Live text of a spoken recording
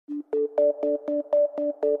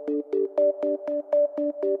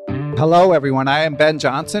Hello, everyone. I am Ben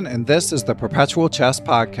Johnson, and this is the Perpetual Chess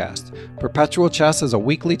Podcast. Perpetual Chess is a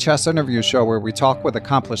weekly chess interview show where we talk with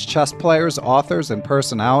accomplished chess players, authors, and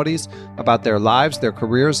personalities about their lives, their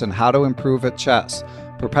careers, and how to improve at chess.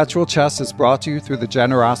 Perpetual Chess is brought to you through the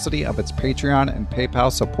generosity of its Patreon and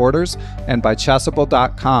PayPal supporters and by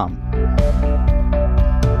Chessable.com.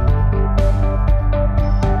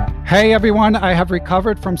 Hey everyone, I have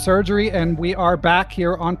recovered from surgery and we are back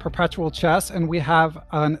here on Perpetual Chess, and we have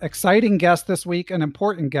an exciting guest this week, an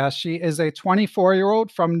important guest. She is a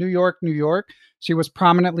 24-year-old from New York, New York. She was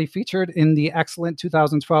prominently featured in the excellent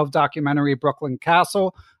 2012 documentary Brooklyn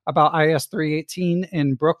Castle about IS 318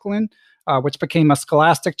 in Brooklyn, which became a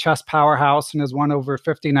scholastic chess powerhouse and has won over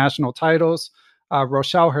 50 national titles.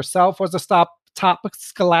 Rochelle herself was a top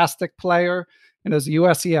scholastic player and is a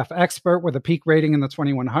USEF expert with a peak rating in the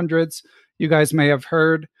 2100s. You guys may have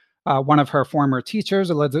heard one of her former teachers,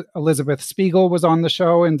 Elizabeth Spiegel, was on the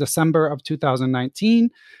show in December of 2019.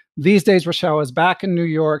 These days, Rochelle is back in New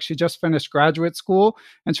York. She just finished graduate school,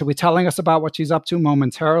 and she'll be telling us about what she's up to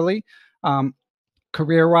momentarily.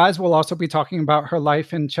 Career-wise, we'll also be talking about her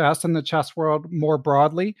life in chess and the chess world more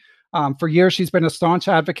broadly. For years, she's been a staunch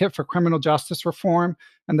advocate for criminal justice reform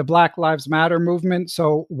and the Black Lives Matter movement.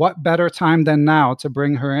 So what better time than now to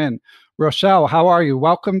bring her in? Rochelle, how are you?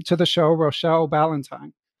 Welcome to the show, Rochelle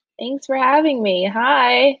Ballantyne. Thanks for having me.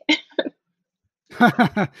 Hi.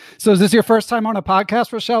 So is this your first time on a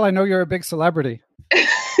podcast, Rochelle? I know you're a big celebrity.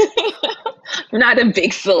 I'm not a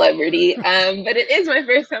big celebrity, but it is my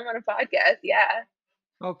first time on a podcast. Yeah.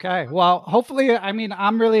 Okay. Well, hopefully,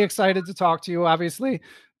 I'm really excited to talk to you. Obviously,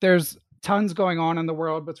 there's tons going on in the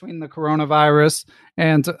world between the coronavirus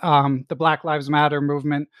and the Black Lives Matter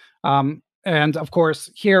movement. And of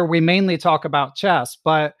course, here we mainly talk about chess,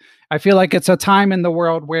 but I feel like it's a time in the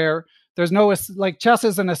world where there's chess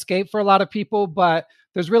is an escape for a lot of people, but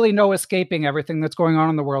there's really no escaping everything that's going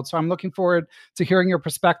on in the world. So I'm looking forward to hearing your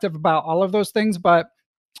perspective about all of those things. But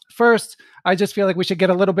first, I just feel like we should get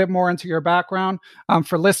a little bit more into your background.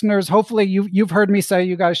 For listeners, hopefully you've heard me say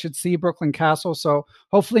you guys should see Brooklyn Castle. So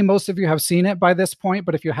hopefully most of you have seen it by this point.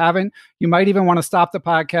 But if you haven't, you might even want to stop the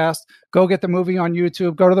podcast, go get the movie on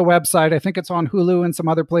YouTube, go to the website. I think it's on Hulu and some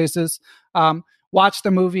other places. Watch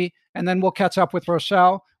the movie, and then we'll catch up with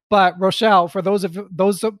Rochelle. But Rochelle, for those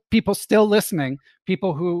people still listening,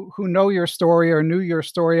 people who know your story or knew your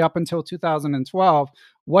story up until 2012,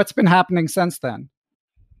 what's been happening since then?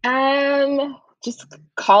 Just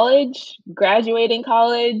college, graduating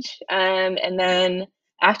college. And then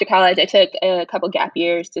after college, I took a couple gap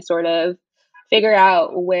years to sort of figure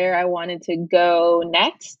out where I wanted to go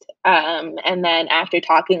next. And then after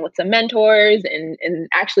talking with some mentors and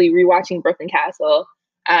actually rewatching Brooklyn Castle,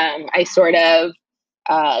 I sort of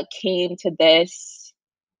came to this,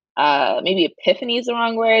 maybe epiphany is the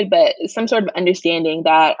wrong word, but some sort of understanding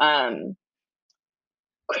that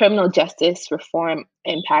criminal justice reform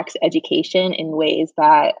impacts education in ways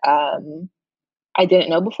that I didn't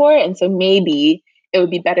know before. And so maybe it would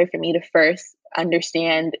be better for me to first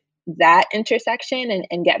understand that intersection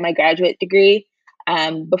and get my graduate degree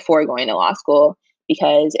before going to law school.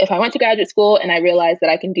 Because if I went to graduate school and I realized that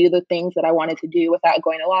I can do the things that I wanted to do without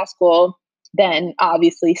going to law school, then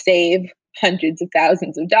obviously save hundreds of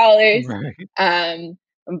thousands of dollars. Right.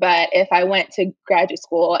 But if I went to graduate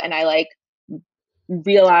school and I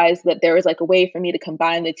realized that there was a way for me to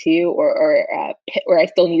combine the two, or I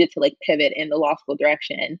still needed to pivot in the law school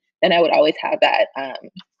direction, then I would always have that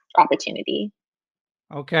opportunity.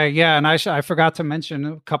 Okay, yeah, and I forgot to mention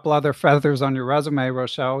a couple other feathers on your resume,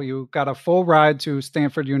 Rochelle. You got a full ride to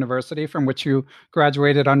Stanford University, from which you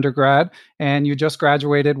graduated undergrad, and you just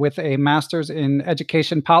graduated with a master's in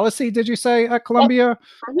education policy, did you say, at Columbia? Yep.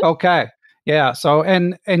 Mm-hmm. Okay, yeah, so,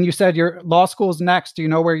 and you said your law school's next. Do you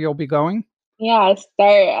know where you'll be going? Yeah, I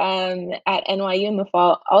start at NYU in the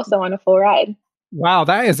fall, also on a full ride. Wow,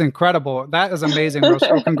 that is incredible. That is amazing,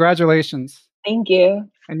 Rochelle. Congratulations. Thank you.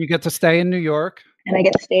 And you get to stay in New York? And I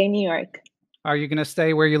get to stay in New York. Are you going to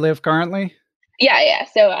stay where you live currently? Yeah.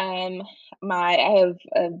 So I have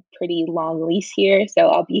a pretty long lease here, so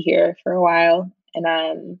I'll be here for a while. And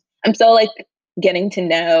I'm still getting to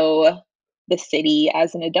know the city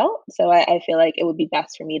as an adult. So I feel like it would be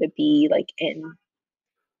best for me to be in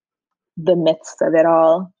the midst of it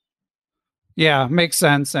all. Yeah, makes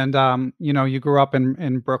sense. And, you grew up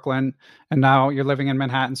in Brooklyn and now you're living in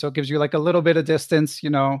Manhattan. So it gives you a little bit of distance,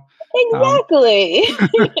 Exactly.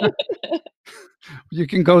 You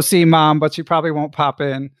can go see mom, but she probably won't pop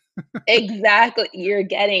in. Exactly. You're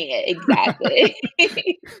getting it. Exactly.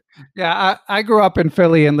 Yeah, I grew up in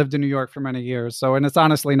Philly and lived in New York for many years. So, and it's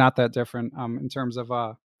honestly not that different in terms of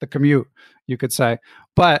the commute, you could say.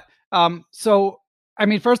 But so, I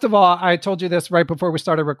mean, first of all, I told you this right before we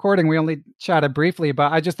started recording. We only chatted briefly,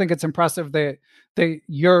 but I just think it's impressive that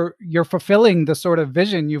you're fulfilling the sort of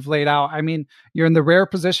vision you've laid out. I mean, you're in the rare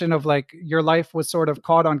position of like your life was sort of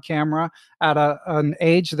caught on camera at an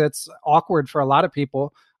age that's awkward for a lot of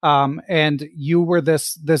people. And you were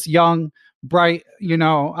this young bright,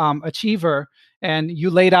 achiever, and you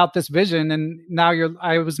laid out this vision. And now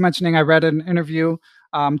I was mentioning, I read an interview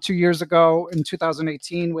 2 years ago in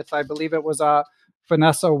 2018 with, I believe it was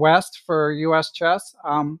Vanessa West for US Chess,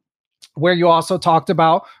 where you also talked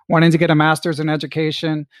about wanting to get a master's in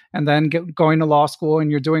education and then going to law school, and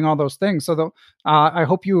you're doing all those things. So I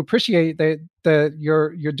hope you appreciate that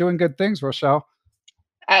you're doing good things, Rochelle.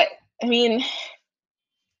 I mean,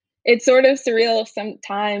 it's sort of surreal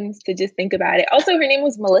sometimes to just think about it. Also, her name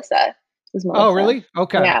was Melissa. It was Melissa. Oh, really?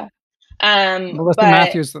 Okay. Yeah. Melinda But right,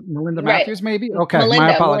 Matthews, maybe. Okay,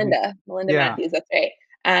 my apologies. Melinda Yeah. Matthews. That's right.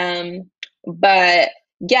 But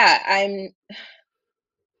yeah,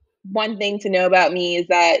 one thing to know about me is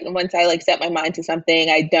that once I like set my mind to something,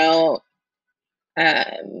 I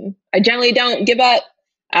generally don't give up.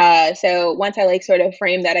 So once I like sort of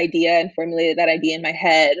framed that idea and formulated that idea in my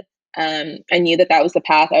head, I knew that that was the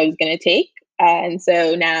path I was going to take. And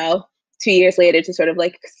so now, 2 years later, to sort of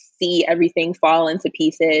like see everything fall into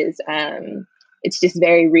pieces, it's just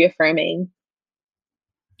very reaffirming.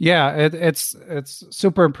 Yeah, it's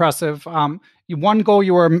super impressive. One goal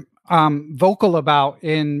you were vocal about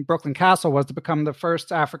in Brooklyn Castle was to become the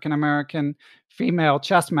first African American female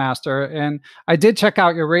chess master. And I did check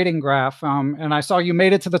out your rating graph, and I saw you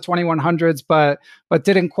made it to the 2100s, but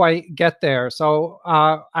didn't quite get there. So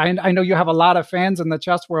I know you have a lot of fans in the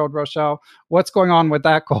chess world, Rochelle. What's going on with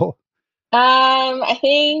that goal? I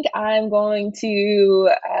think I'm going to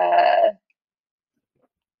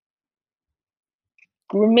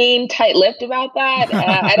remain tight-lipped about that.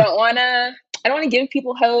 I don't want to give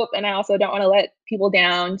people hope, and I also don't want to let people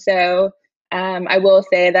down. So I will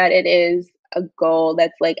say that it is a goal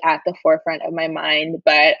that's like at the forefront of my mind.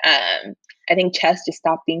 But I think chess just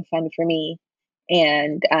stopped being fun for me,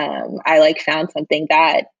 and I like found something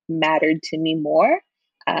that mattered to me more.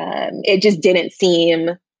 It just didn't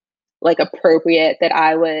seem like appropriate that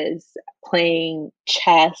I was playing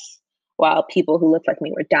chess while people who looked like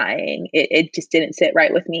me were dying. It just didn't sit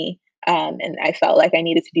right with me. And I felt like I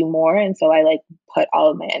needed to do more. And so I like put all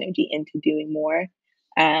of my energy into doing more.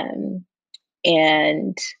 Um,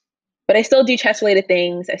 and, but I still do chess related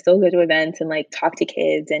things. I still go to events and like talk to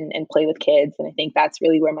kids and play with kids. And I think that's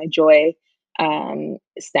really where my joy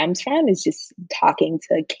stems from, is just talking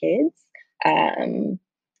to kids. And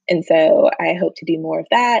so I hope to do more of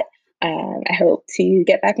that. I hope to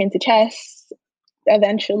get back into chess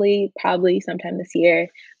eventually, probably sometime this year,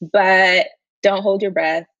 but don't hold your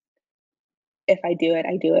breath. If I do it,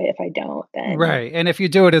 I do it. If I don't, then Right. And if you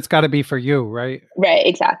do it, it's got to be for you, right? right,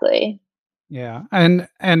 exactly. Yeah, and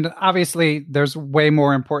obviously there's way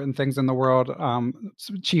more important things in the world.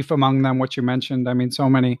 Chief among them, what you mentioned. I mean, so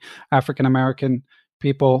many African American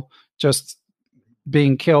people just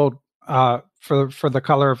being killed for the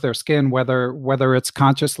color of their skin, whether it's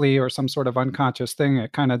consciously or some sort of unconscious thing.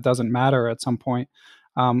 It kind of doesn't matter at some point.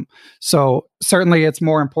 So certainly it's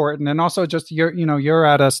more important, and also just you're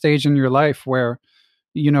at a stage in your life where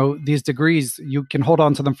these degrees, you can hold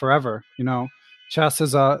on to them forever. Chess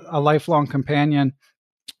is a lifelong companion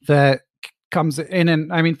that comes in,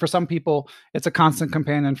 and I mean, for some people it's a constant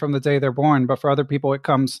companion from the day they're born, but for other people it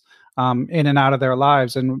comes in and out of their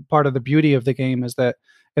lives. And part of the beauty of the game is that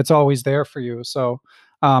it's always there for you. So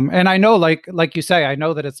and I know, like you say, I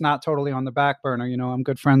know that it's not totally on the back burner. I'm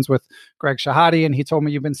good friends with Greg Shahade, and he told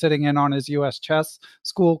me you've been sitting in on his US chess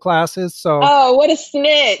school classes. So, oh, what a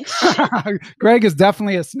snitch! Greg is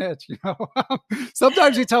definitely a snitch.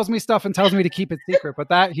 Sometimes he tells me stuff and tells me to keep it secret, but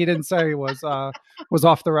that he didn't say was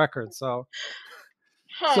off the record. So,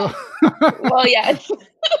 well, yes.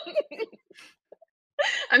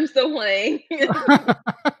 I'm still playing.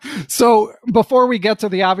 So before we get to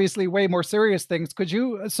the obviously way more serious things, could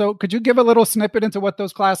you give a little snippet into what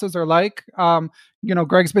those classes are like?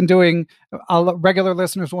 Greg's been doing, regular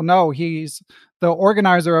listeners will know, he's the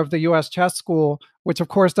organizer of the US Chess School, which of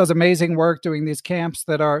course does amazing work doing these camps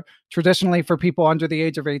that are traditionally for people under the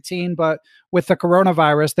age of 18. But with the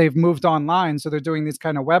coronavirus, they've moved online. So they're doing these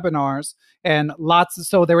kind of webinars, and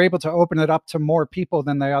so they're able to open it up to more people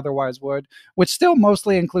than they otherwise would, which still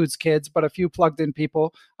mostly includes kids, but a few plugged in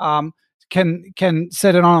people. can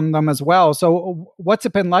sit in on them as well. So what's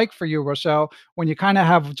it been like for you, Rochelle, when you kind of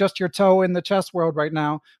have just your toe in the chess world right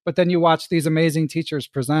now, but then you watch these amazing teachers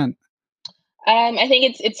present? I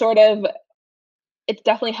think it's sort of it's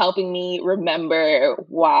definitely helping me remember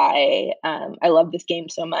why I love this game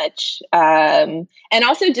so much, and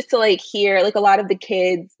also just to like hear like a lot of the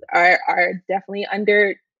kids are definitely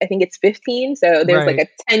under. I think it's 15, so there's like Right.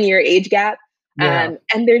 a 10-year age gap, Yeah.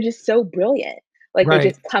 and they're just so brilliant. Like they Right.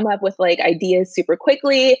 just come up with like ideas super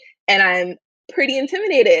quickly, and I'm pretty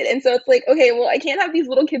intimidated. And so it's like, okay, well, I can't have these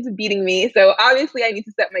little kids beating me, so obviously I need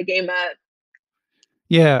to step my game up.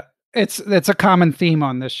 Yeah, it's a common theme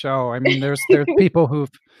on this show. I mean, there's people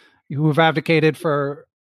who've advocated for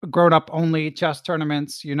grown up only chess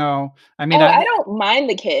tournaments. You know, I mean, Oh, I don't mind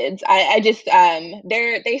the kids. I just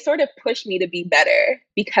they sort of push me to be better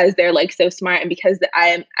because they're like so smart and because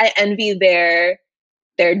I envy their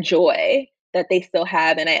joy that they still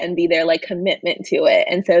have and I envy their like commitment to it.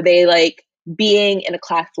 And so they like being in a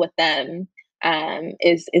class with them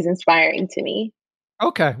is inspiring to me.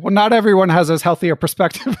 okay. Well, not everyone has as healthy a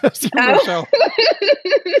perspective as you, Oh. Rochelle.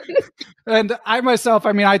 And I myself,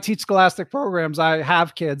 I mean, I teach scholastic programs. I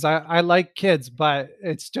have kids. I like kids, but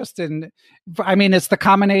it's just I mean, it's the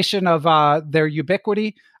combination of their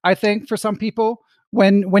ubiquity, I think, for some people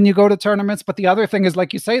when you go to tournaments. But the other thing is,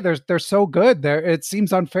 like you say, they're so good. There, it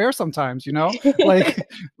seems unfair sometimes, you know, like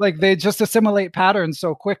like they just assimilate patterns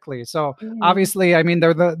so quickly. So Mhm. obviously, I mean,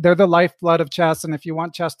 they're the lifeblood of chess, and if you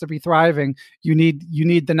want chess to be thriving, you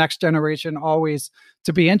need the next generation always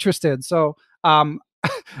to be interested. So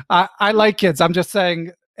I like kids. I'm just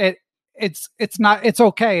saying it's not it's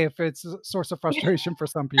okay if it's a source of frustration for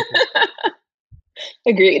some people.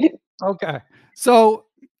 Agreed. Okay. So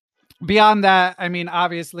beyond that, I mean,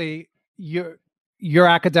 obviously your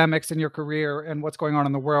academics and your career and what's going on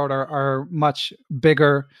in the world are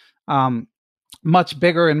bigger, um, much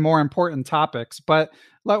bigger and more important topics. But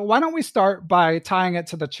like, why don't we start by tying it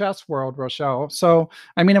to the chess world, Rochelle? So,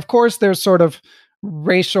 I mean, of course, there's sort of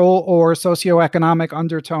racial or socioeconomic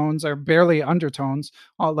undertones, or barely undertones,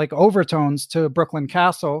 like overtones to Brooklyn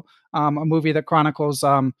Castle, a movie that chronicles,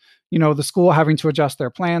 the school having to adjust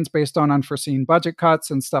their plans based on unforeseen budget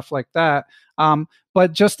cuts and stuff like that.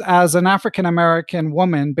 But just as an African American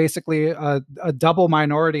woman, basically a double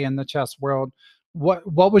minority in the chess world, what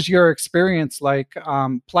was your experience like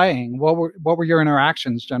playing? What were your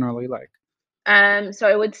interactions generally like? So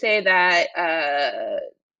I would say that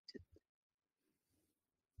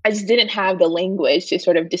I just didn't have the language to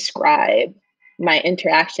sort of describe my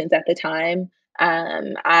interactions at the time.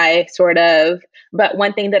 I sort of, but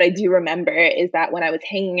one thing that I do remember is that when I was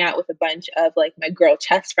hanging out with a bunch of like my girl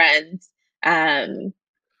chess friends, um,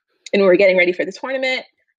 and we were getting ready for the tournament,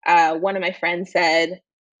 one of my friends said,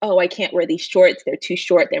 "Oh, I can't wear these shorts. They're too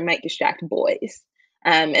short. They might distract boys."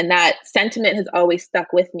 And that sentiment has always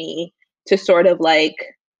stuck with me to sort of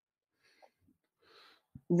like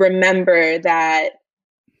remember that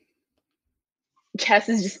chess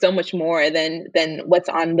is just so much more than what's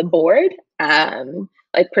on the board.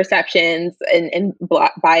 Like perceptions and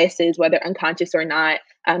biases, whether unconscious or not,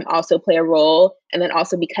 also play a role. And then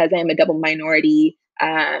also because I'm a double minority,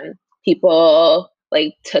 people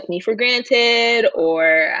like took me for granted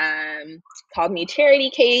or called me a charity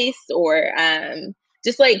case or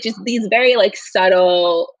just these very like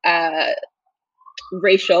subtle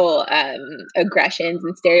racial aggressions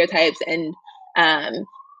and stereotypes and um,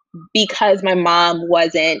 because my mom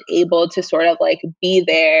wasn't able to sort of like be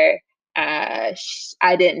there,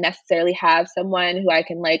 I didn't necessarily have someone who I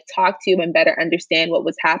can like talk to and better understand what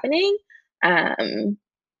was happening. Um,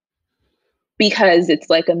 because it's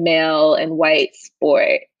like a male and white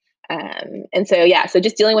sport. And so, yeah, so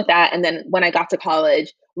just dealing with that. And then when I got to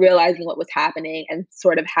college, realizing what was happening and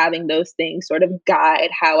sort of having those things sort of guide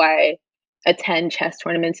how I attend chess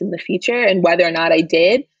tournaments in the future and whether or not I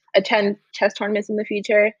did attend chess tournaments in the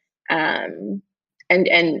future. Um,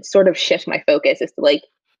 and sort of shift my focus as to like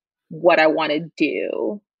what I want to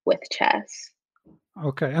do with chess.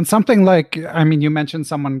 Okay. And something like, I mean, you mentioned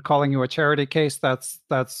someone calling you a charity case. That's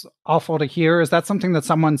awful to hear. Is that something that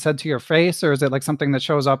someone said to your face, or is it like something that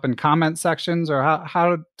shows up in comment sections, or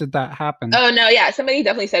how did that happen? Oh no, yeah, somebody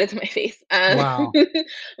definitely said it to my face. Wow.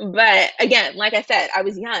 But again, like I said, I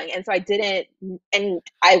was young, and so I didn't. And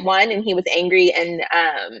I won, and he was angry, and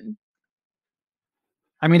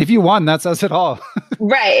I mean, if you won, that says it all.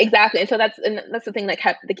 right, exactly. And that's the thing that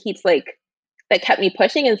kept me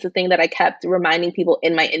pushing. And it's the thing that I kept reminding people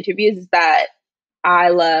in my interviews is that I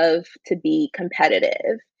love to be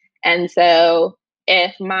competitive. And so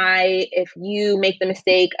if you make the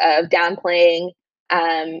mistake of downplaying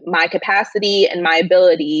my capacity and my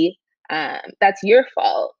ability, that's your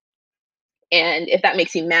fault. And if that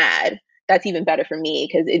makes you mad, that's even better for me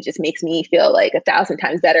because it just makes me feel like 1,000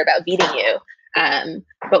 times better about beating you.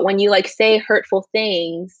 But when you like say hurtful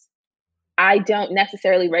things, I don't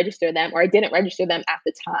necessarily register them, or I didn't register them at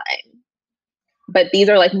the time. But these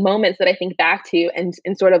are like moments that I think back to and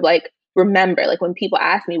sort of like remember. Like when people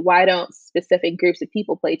ask me, why don't specific groups of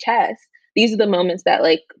people play chess? These are the moments that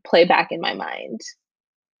like play back in my mind.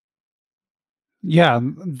 Yeah,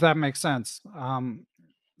 that makes sense.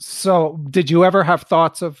 So did you ever have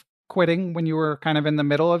thoughts of quitting when you were kind of in the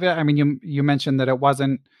middle of it? I mean, you mentioned that it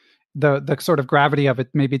wasn't the sort of gravity of it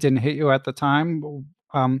maybe didn't hit you at the time.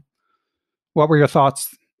 Um, what were your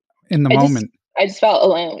thoughts in the I just moment? I just felt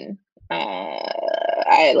alone.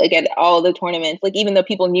 I like at all the tournaments, like even though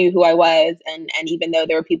people knew who I was and even though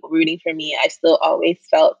there were people rooting for me, I still always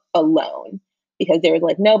felt alone because there was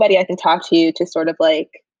like nobody I can talk to sort of like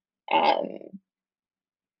um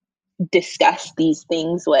discuss these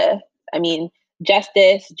things with. I mean,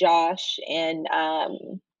 Justice, Josh, and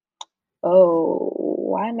oh,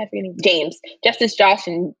 why am I forgetting? James, Justice, Josh,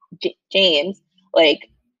 and James, like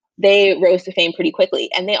they rose to fame pretty quickly,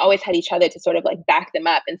 and they always had each other to sort of like back them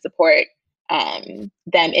up and support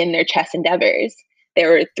them in their chess endeavors. There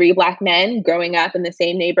were three Black men growing up in the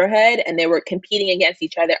same neighborhood, and they were competing against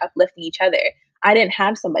each other, uplifting each other. I didn't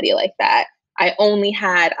have somebody like that. I only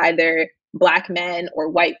had either Black men or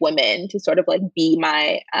white women to sort of like be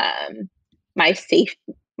my safe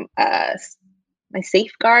uh, my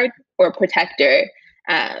safeguard or protector.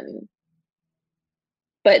 Um,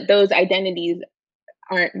 but those identities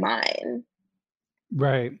aren't mine.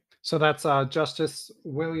 Right. So that's Justice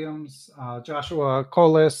Williams, Joshua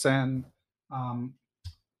Colas, and um,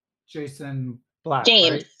 Jason Black,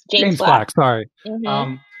 James, right? James James Black. Black, sorry. Mm-hmm.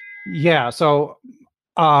 Um, yeah, so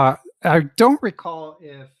I don't recall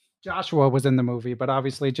if Joshua was in the movie, but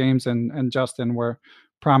obviously James and Justin were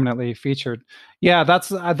prominently featured. Yeah,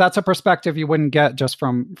 that's a perspective you wouldn't get just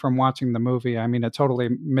from watching the movie. I mean, it totally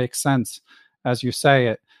makes sense as you say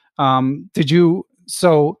it.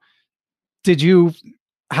 Did you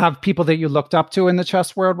have people that you looked up to in the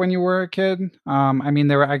chess world when you were a kid? I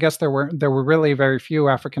mean, I guess there were really very few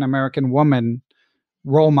African American women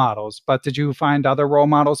role models, but did you find other role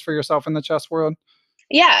models for yourself in the chess world?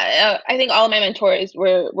 Yeah, I think all of my mentors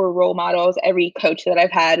were role models. Every coach that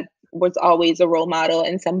I've had was always a role model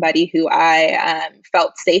and somebody who I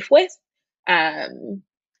felt safe with. Um,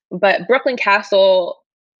 but Brooklyn Castle,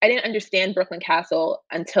 I didn't understand Brooklyn Castle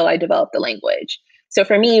until I developed the language. So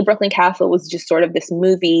for me, Brooklyn Castle was just sort of this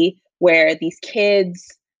movie where these kids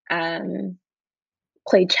um,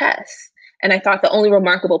 played chess. And I thought the only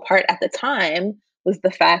remarkable part at the time was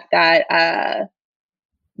the fact that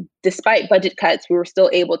despite budget cuts, we were still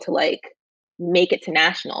able to like make it to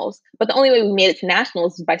nationals. But the only way we made it to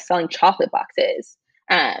nationals is by selling chocolate boxes.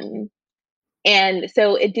 Um, and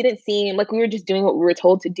so it didn't seem like we were just doing what we were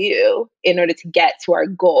told to do in order to get to our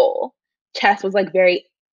goal. Chess was like very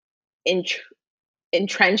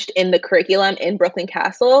entrenched in the curriculum in Brooklyn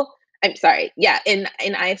Castle. I'm sorry, yeah, in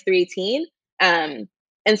IS 318. And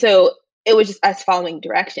so it was just us following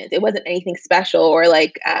directions. It wasn't anything special or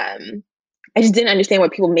like I just didn't understand why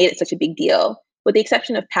people made it such a big deal, with the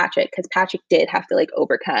exception of Patrick, because Patrick did have to like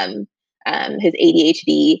overcome his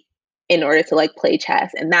ADHD in order to like play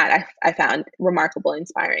chess, and that I found remarkable, and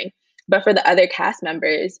inspiring. But for the other cast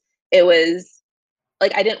members, it was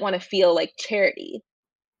like I didn't want to feel like charity.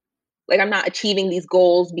 Like I'm not achieving these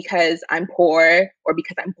goals because I'm poor or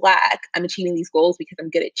because I'm Black. I'm achieving these goals because I'm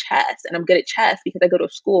good at chess, and I'm good at chess because I go to a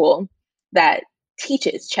school that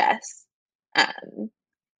teaches chess. Um,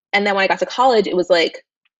 and then when I got to college, it was like,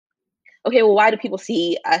 okay, well, why do people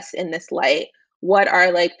see us in this light? What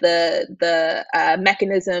are like the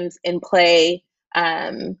mechanisms in play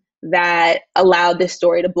that allowed this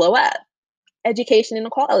story to blow up? Education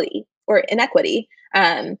inequality or inequity,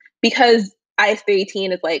 because IS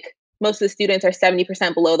 318 is like most of the students are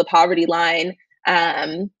 70% below the poverty line.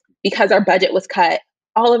 Because our budget was cut,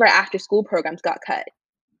 all of our after school programs got cut.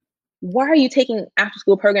 Why are you taking after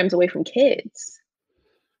school programs away from kids?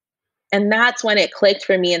 And that's when it clicked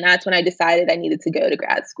for me, and that's when I decided I needed to go to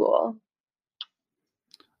grad school.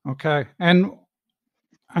 Okay, and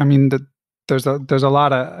I mean there's a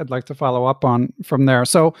lot I'd like to follow up on from there.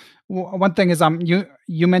 So one thing is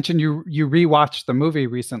you mentioned you rewatched the movie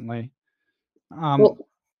recently. Well, Um,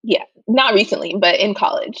 yeah, not recently, but in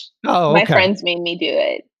college. oh, My okay. friends made me do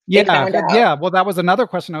it. They Yeah, found out. yeah. Well, that was another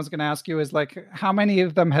question I was going to ask you is like, how many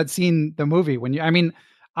of them had seen the movie when you, I mean,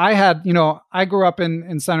 I had, I grew up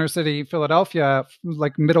in Center City, Philadelphia,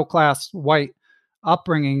 like middle class white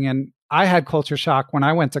upbringing. And I had culture shock when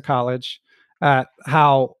I went to college at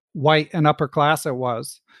how white and upper class it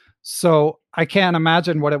was. So I can't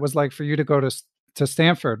imagine what it was like for you to go to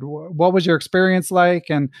Stanford. What was your experience like,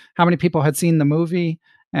 and how many people had seen the movie,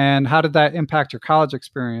 and how did that impact your college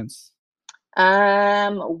experience?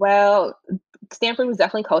 Well, Stanford was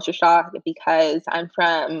definitely culture shock because I'm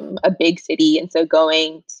from a big city, and so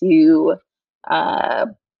going to uh,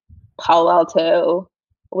 Palo Alto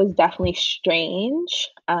was definitely strange.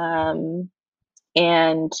 And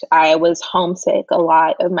I was homesick a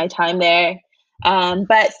lot of my time there.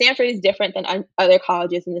 But Stanford is different than other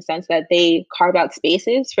colleges in the sense that they carve out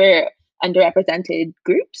spaces for underrepresented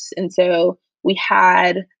groups. And so we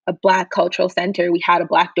had a Black cultural center, we had a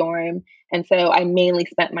Black dorm. And so I mainly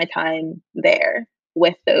spent my time there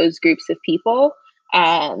with those groups of people.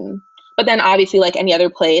 But then obviously, like any other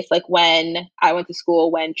place, like when I went to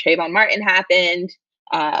school, when Trayvon Martin happened,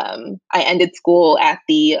 I ended school at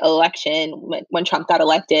the election when Trump got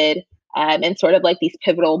elected, and sort of like these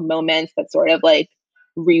pivotal moments that sort of like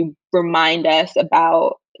remind us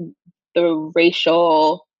about the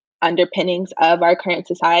racial underpinnings of our current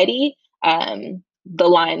society. The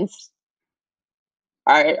lines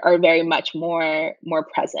are very much more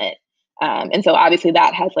present, and so obviously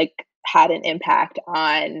that has like had an impact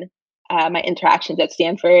on my interactions at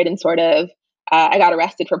Stanford and sort of I got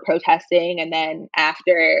arrested for protesting. And then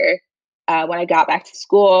after, when I got back to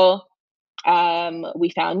school, we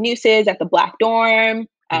found nooses at the Black dorm.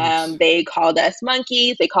 They called us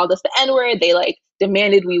monkeys. They called us the N-word. They like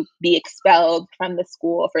demanded we be expelled from the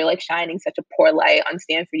school for like shining such a poor light on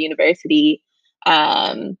Stanford University.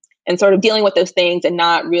 And sort of dealing with those things and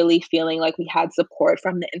not really feeling like we had support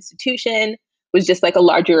from the institution was just like a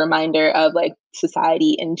larger reminder of like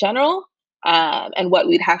society in general, and what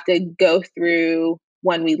we'd have to go through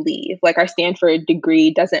when we leave. Like our Stanford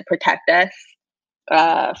degree doesn't protect us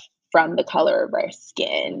uh, from the color of our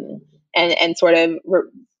skin, and sort of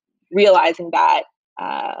realizing that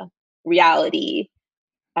reality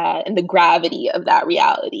and the gravity of that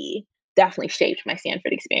reality definitely shaped my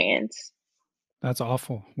Stanford experience. That's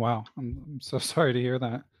awful. Wow. I'm so sorry to hear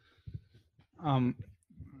that. Um,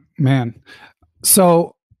 man.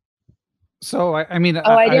 So, I mean,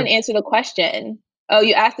 Oh, I didn't answer the question. Oh,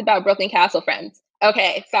 you asked about Brooklyn Castle friends.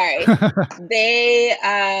 Okay, sorry. They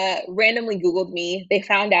randomly Googled me. They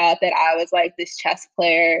found out that I was like this chess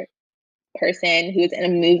player person who was in a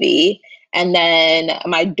movie. And then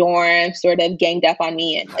my dorm sort of ganged up on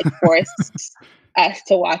me and like forced us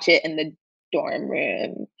to watch it in the dorm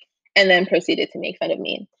room and then proceeded to make fun of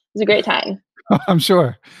me. It was a great time. I'm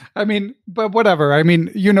sure. I mean, but whatever. I mean,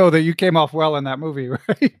 you know that you came off well in that movie,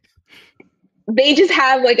 right? They just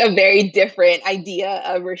have like a very different idea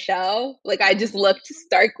of Rochelle. Like I just looked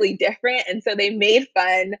starkly different. And so they made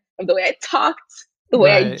fun of the way I talked, the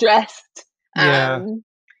way I Right. dressed. Yeah.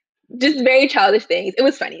 Just very childish things. It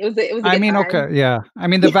was funny. It was a I good mean, time. okay, yeah. I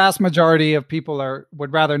mean, the vast majority of people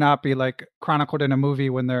would rather not be like chronicled in a movie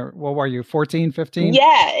when they're, what were you, 14, 15?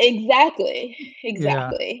 Yeah, exactly. Yeah.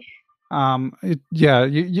 Exactly. Yeah,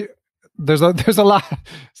 you there's a lot.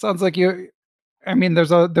 Sounds like you, I mean,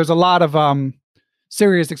 there's a lot of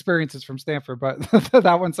serious experiences from Stanford, but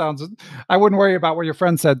that one sounds, I wouldn't worry about what your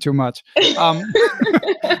friend said too much.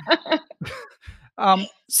 Um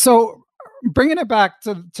so bringing it back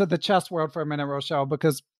to the chess world for a minute, Rochelle,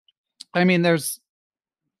 because I mean, there's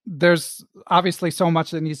obviously so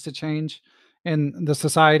much that needs to change in the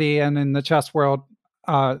society and in the chess world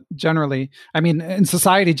generally. I mean, in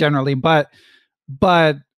society generally, but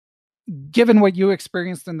given what you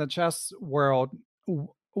experienced in the chess world,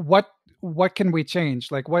 what what can we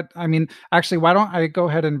change? Like what, I mean, actually, why don't I go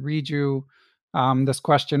ahead and read you this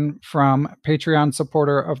question from Patreon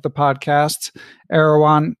supporter of the podcast,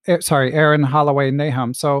 Aaron Holloway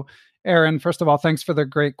Nahum. So, Aaron, first of all, thanks for the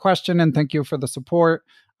great question and thank you for the support.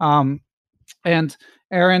 Um, and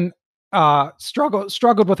Aaron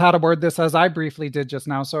struggled with how to word this, as I briefly did just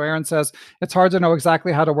now. So Aaron says, it's hard to know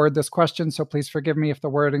exactly how to word this question, so please forgive me if the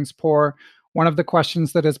wording's poor. One of the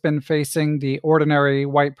questions that has been facing the ordinary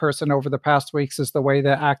white person over the past weeks is the way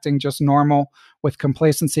that acting just normal with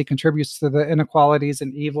complacency contributes to the inequalities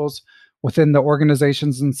and evils within the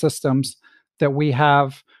organizations and systems that we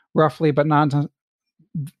have roughly, but not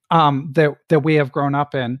that we have grown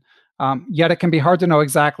up in. Yet it can be hard to know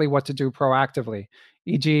exactly what to do proactively.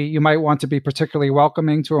 E.g., you might want to be particularly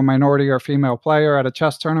welcoming to a minority or female player at a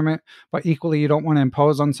chess tournament, but equally you don't want to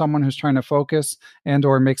impose on someone who's trying to focus and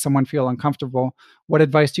or make someone feel uncomfortable. What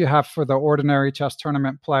advice do you have for the ordinary chess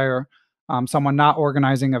tournament player, someone not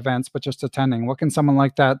organizing events but just attending? What can someone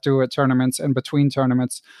like that do at tournaments and between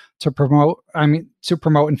tournaments to promote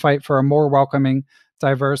and fight for a more welcoming,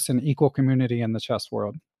 diverse, and equal community in the chess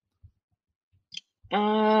world?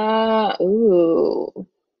 Ooh.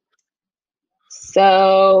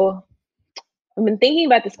 So I've been thinking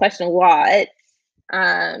about this question a lot.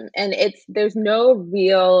 And there's no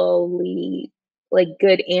really like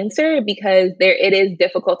good answer because it is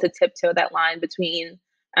difficult to tiptoe that line between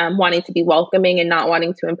wanting to be welcoming and not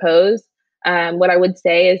wanting to impose. What I would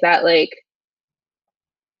say is that like,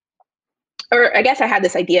 or I guess I had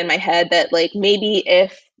this idea in my head that like maybe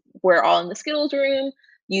if we're all in the Skittles room,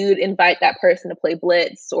 you'd invite that person to play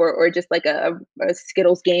Blitz or just like a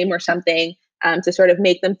Skittles game or something to sort of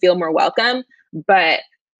make them feel more welcome. But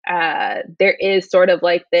there is sort of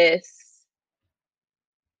like this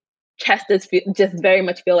chess does just very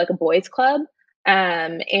much feel like a boys' club,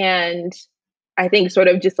 and I think sort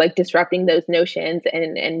of just like disrupting those notions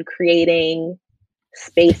and creating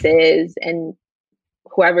spaces and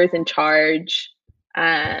whoever's in charge,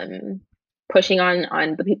 um, pushing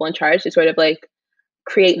on the people in charge to sort of like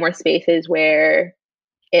create more spaces where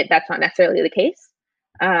that's not necessarily the case.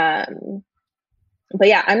 Um, but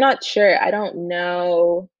yeah, I'm not sure. I don't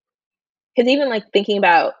know because even like thinking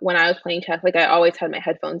about when I was playing chess, like I always had my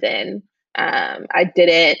headphones in. I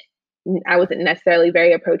didn't. I wasn't necessarily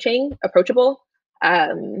very approachable.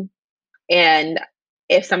 Um, and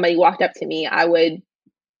if somebody walked up to me, I would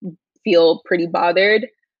feel pretty bothered.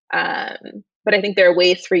 But I think there are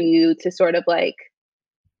ways for you to sort of like,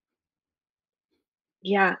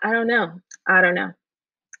 yeah, I don't know. I don't know.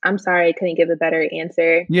 I'm sorry I couldn't give a better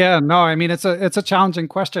answer. Yeah, no, I mean it's a challenging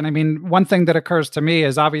question. I mean, one thing that occurs to me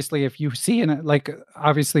is obviously if you see like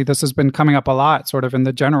obviously this has been coming up a lot sort of in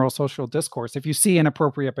the general social discourse. If you see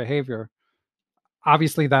inappropriate behavior,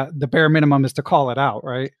 obviously that the bare minimum is to call it out,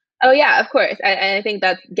 right? Oh yeah, of course. I think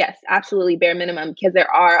that's yes, absolutely bare minimum because there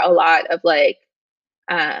are a lot of like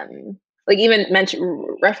even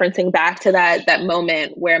referencing back to that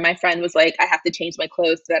moment where my friend was like, I have to change my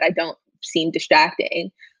clothes so that I don't seem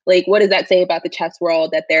distracting. Like, what does that say about the chess world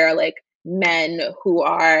that there are like men who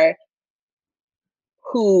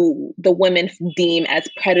the women deem as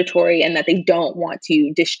predatory and that they don't want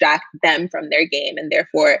to distract them from their game and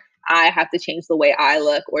therefore I have to change the way I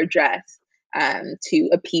look or dress to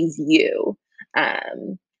appease you.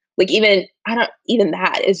 Like even I don't even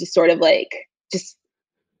that is just sort of like just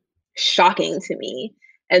shocking to me.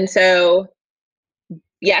 And so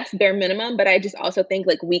yes, bare minimum, but I just also think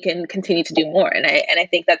like we can continue to do more. And I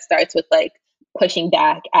think that starts with like pushing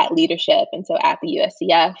back at leadership and so at the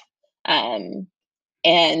USCF um,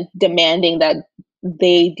 and demanding that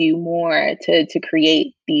they do more to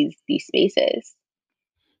create these spaces.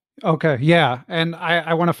 Okay, yeah. And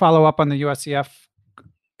I want to follow up on the USCF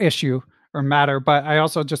issue or matter, but I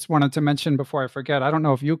also just wanted to mention before I forget, I don't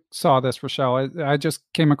know if you saw this, Rochelle. I just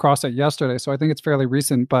came across it yesterday, so I think it's fairly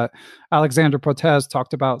recent, but Alexandra Botez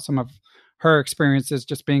talked about some of her experiences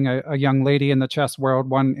just being a young lady in the chess world,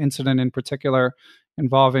 one incident in particular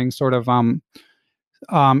involving sort of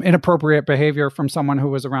inappropriate behavior from someone who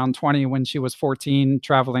was around 20 when she was 14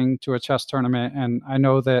 traveling to a chess tournament. And I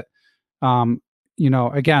know that um,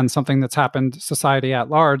 again, something that's happened society at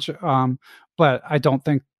large. But I don't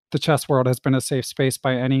think the chess world has been a safe space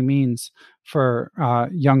by any means for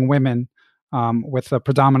young women with a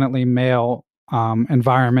predominantly male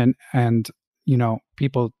environment and,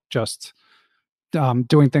 people just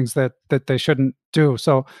doing things that they shouldn't do.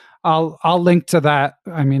 So I'll link to that.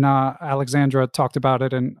 I mean, Alexandra talked about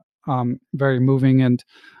it in very moving and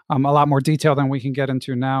a lot more detail than we can get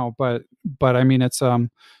into now. But I mean, it's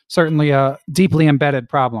certainly a deeply embedded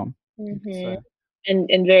problem. Mm-hmm.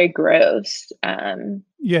 And very gross,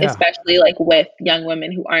 Yeah. especially like with young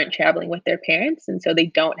women who aren't traveling with their parents, and so they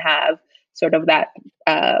don't have sort of that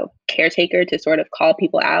caretaker to sort of call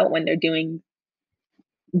people out when they're doing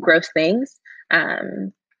gross things.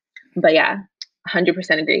 But yeah,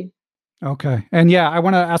 100% agree. Okay. And yeah, I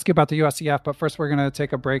want to ask you about the USCF, but first we're going to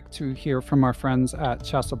take a break to hear from our friends at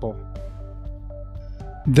Chessable.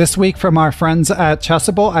 This week from our friends at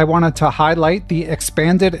Chessable, I wanted to highlight the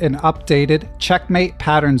expanded and updated Checkmate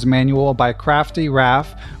Patterns Manual by Crafty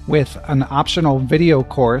Raff with an optional video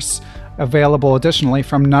course available additionally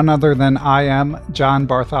from none other than I am John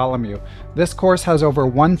Bartholomew. This course has over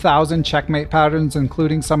 1,000 checkmate patterns,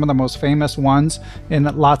 including some of the most famous ones in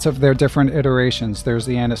lots of their different iterations. There's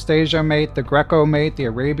the Anastasia mate, the Greco mate, the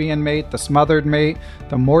Arabian mate, the Smothered mate,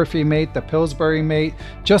 the Morphy mate, the Pillsbury mate,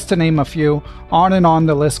 just to name a few. On and on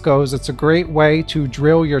the list goes. It's a great way to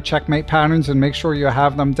drill your checkmate patterns and make sure you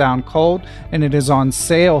have them down cold, and it is on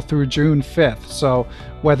sale through June 5th. So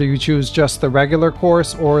whether you choose just the regular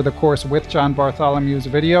course or the course with John Bartholomew's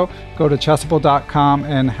video, go to chessable.com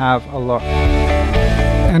and have a look.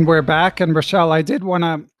 And we're back. And Rochelle, I did want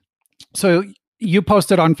to, so, You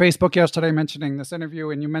posted on Facebook yesterday mentioning this interview,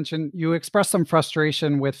 and you mentioned you expressed some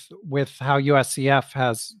frustration with how USCF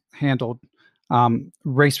has handled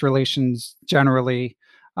race relations generally.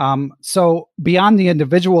 So beyond the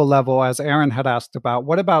individual level, as Aaron had asked about,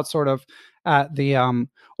 what about sort of at the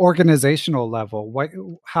organizational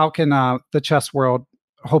level? How can the chess world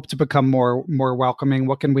hope to become more welcoming?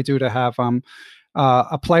 What can we do to have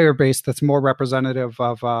a player base that's more representative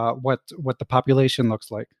of what the population looks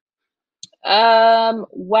like?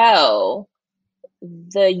 Well,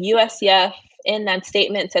 the USCF in that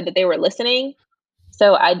statement said that they were listening.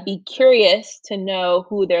 So I'd be curious to know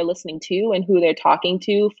who they're listening to and who they're talking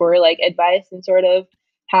to for like advice and sort of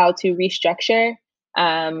how to restructure.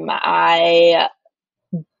 I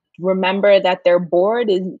remember that their board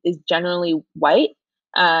is generally white,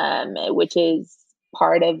 which is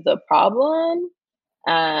part of the problem.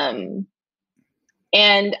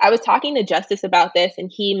 And I was talking to Justus about this, and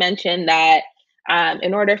he mentioned that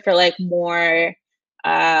in order for like more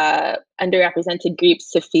underrepresented groups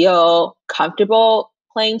to feel comfortable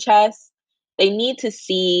playing chess, they need to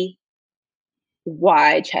see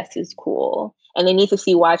why chess is cool, and they need to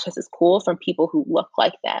see why chess is cool from people who look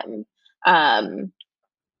like them. Um,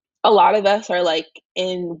 a lot of us are like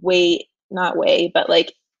in way, not way, but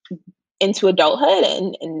like into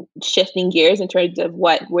adulthood and shifting gears in terms of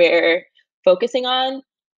what we're focusing on.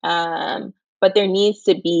 But there needs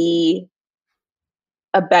to be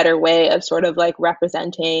a better way of sort of like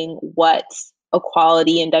representing what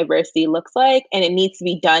equality and diversity looks like. And it needs to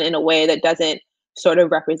be done in a way that doesn't sort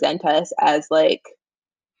of represent us as like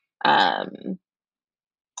um,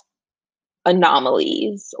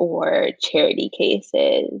 anomalies or charity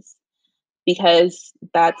cases, because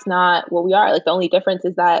that's not what we are. Like the only difference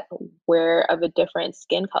is that we're of a different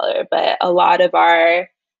skin color, but a lot of our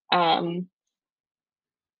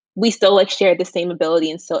we still like share the same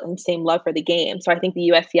ability and still and same love for the game. So I think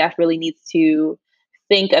the USCF really needs to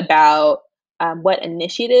think about what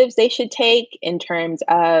initiatives they should take in terms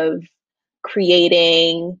of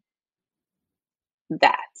creating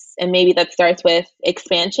that. And maybe that starts with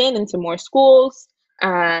expansion into more schools.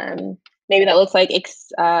 Maybe that looks like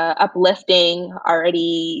uplifting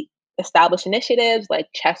already established initiatives like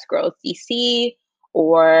Chess Growth DC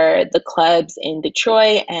or the clubs in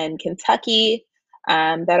Detroit and Kentucky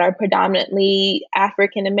that are predominantly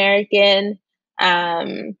African American.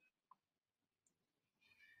 They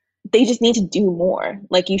just need to do more.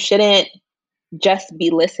 Like you shouldn't just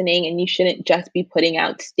be listening and you shouldn't just be putting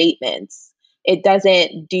out statements. It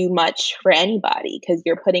doesn't do much for anybody because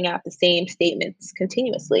you're putting out the same statements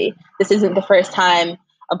continuously. This isn't the first time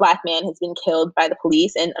a Black man has been killed by the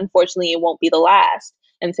police, and unfortunately, it won't be the last.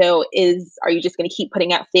 And so, are you just going to keep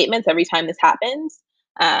putting out statements every time this happens?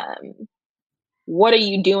 What are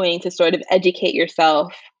you doing to sort of educate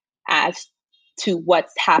yourself as to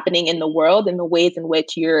what's happening in the world and the ways in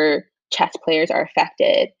which your chess players are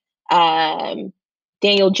affected?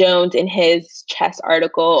 Daniel Jones in his chess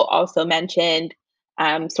article also mentioned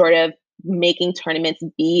sort of making tournaments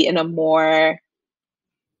be in a more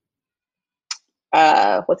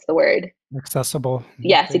what's the word? Accessible.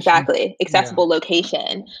 Yes, Location. exactly. Accessible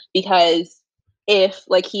location. Because if,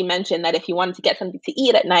 like he mentioned, that if he wanted to get something to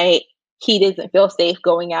eat at night, he doesn't feel safe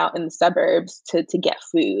going out in the suburbs to get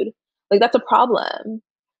food. Like that's a problem.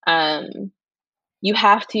 You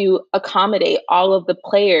have to accommodate all of the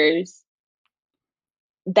players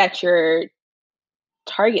that you're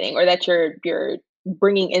targeting or that you're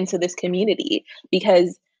bringing into this community,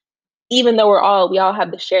 because even though we all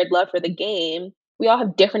have the shared love for the game, we all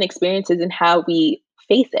have different experiences in how we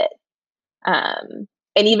face it. And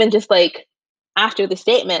even just like after the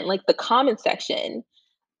statement, like the comment section,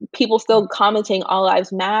 people still commenting all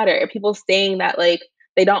lives matter, people saying that like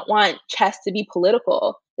they don't want chess to be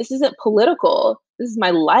political. This isn't political. This is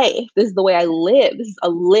my life. This is the way I live. This is a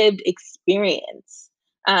lived experience.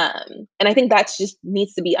 And I think that's just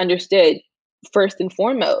needs to be understood first and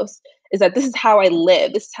foremost, is that this is how I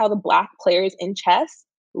live. This is how the Black players in chess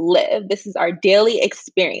live. This is our daily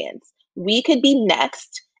experience. We could be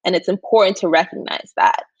next, and it's important to recognize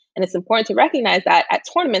that. And it's important to recognize that at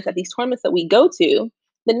tournaments, at these tournaments that we go to,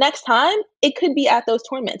 the next time it could be at those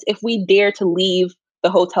tournaments if we dare to leave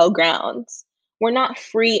the hotel grounds. We're not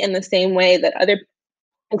free in the same way that other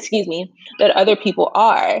people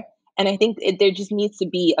are. And I think there just needs to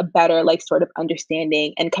be a better like sort of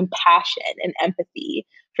understanding and compassion and empathy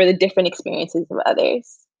for the different experiences of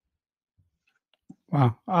others.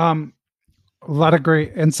 Wow. A lot of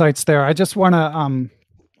great insights there. I just want to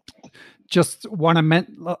just want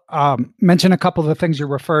to mention a couple of the things you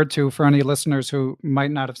referred to for any listeners who might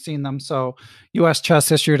not have seen them. So, U.S.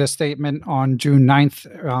 Chess issued a statement on June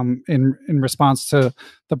 9th in response to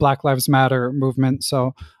the Black Lives Matter movement.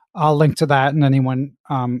 So, I'll link to that, and anyone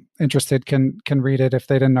interested can read it if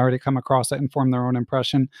they didn't already come across it and form their own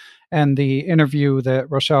impression. And the interview that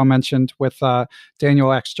Rochelle mentioned with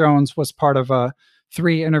Daniel X. Jones was part of a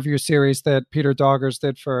 3-interview series that Peter Doggers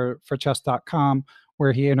did for chess.com,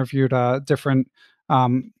 where he interviewed different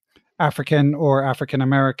African or African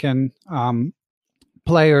American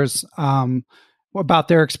players about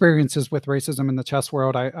their experiences with racism in the chess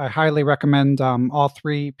world. I highly recommend all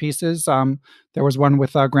 3 pieces. There was one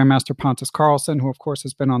with Grandmaster Pontus Carlson, who of course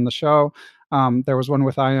has been on the show. There was one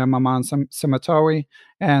with I am Aman Simatowi,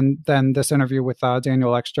 and then this interview with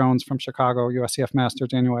Daniel X. Jones from Chicago, USCF Master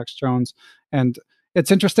Daniel X. Jones. And it's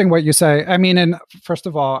interesting what you say. I mean, and first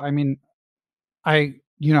of all, I mean,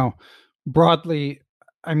 broadly,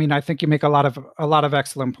 I mean, I think you make a lot of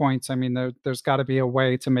excellent points. I mean, there's got to be a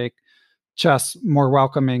way to make chess more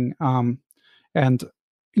welcoming, and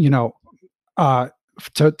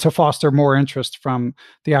to foster more interest from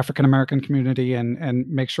the African American community, and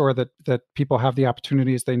make sure that people have the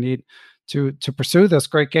opportunities they need to pursue this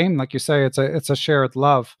great game. Like you say, it's a shared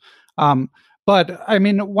love. But I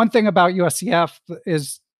mean, one thing about USCF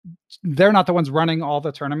is they're not the ones running all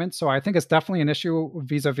the tournaments. So I think it's definitely an issue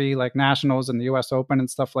vis-a-vis like nationals and the US Open and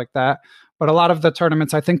stuff like that. But a lot of the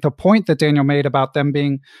tournaments, I think the point that Daniel made about them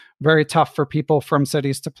being very tough for people from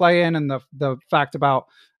cities to play in, and the fact about,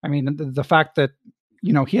 I mean, the fact that,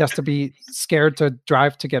 he has to be scared to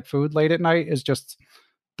drive to get food late at night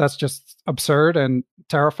that's just absurd and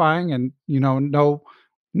terrifying. And,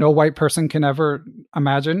 no white person can ever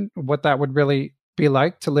imagine what that would really be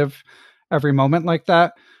like to live every moment like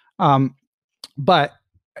that. But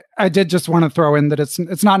I did just want to throw in that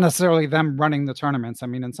it's not necessarily them running the tournaments. I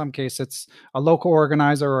mean, in some case, it's a local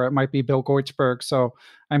organizer, or it might be Bill Goitzberg. So,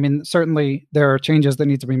 I mean, certainly there are changes that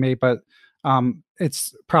need to be made, but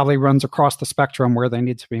it's probably runs across the spectrum where they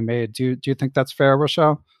need to be made. Do you think that's fair,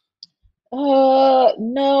 Rochelle?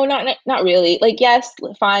 No, not really. Like, yes,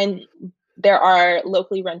 fine. There are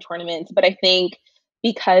locally run tournaments, but I think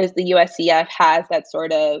because the USCF has that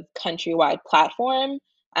sort of countrywide platform,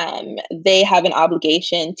 they have an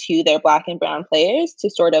obligation to their Black and Brown players to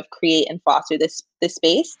sort of create and foster this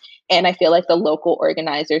space. And I feel like the local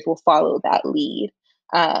organizers will follow that lead.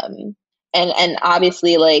 And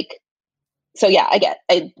obviously, like, so yeah,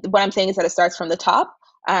 what I'm saying is that it starts from the top.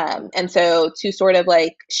 And so to sort of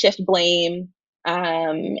like shift blame,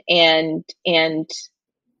 and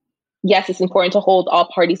yes, it's important to hold all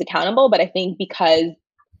parties accountable, but I think because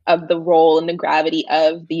of the role and the gravity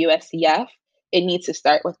of the USCF, it needs to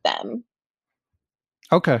start with them.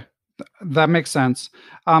 Okay, that makes sense.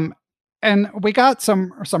 And we got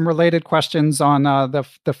some related questions on the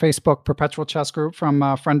Facebook Perpetual Chess group from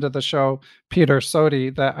a friend of the show, Peter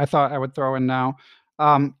Sodi, that I thought I would throw in now.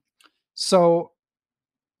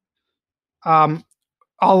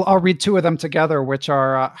 I'll read 2 of them together, which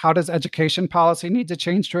are how does education policy need to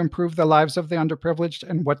change to improve the lives of the underprivileged,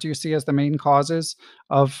 and what do you see as the main causes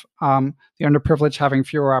of the underprivileged having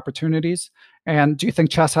fewer opportunities? And do you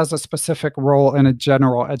think chess has a specific role in a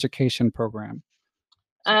general education program?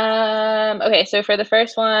 Okay, so for the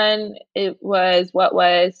first one, it was what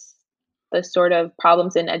was the sort of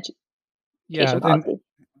problems in education policy?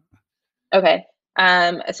 Okay.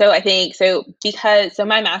 So I think because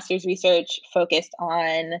my master's research focused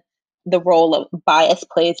on the role of bias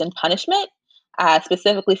plays in punishment,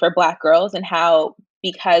 specifically for Black girls, and how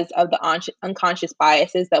because of the unconscious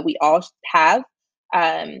biases that we all have,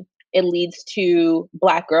 it leads to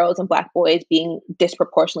Black girls and Black boys being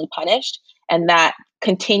disproportionately punished, and that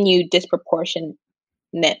continued disproportionate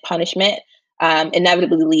punishment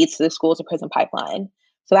inevitably leads to the schools to prison pipeline.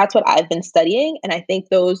 So that's what I've been studying. And I think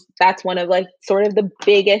that's one of like sort of the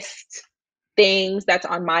biggest things that's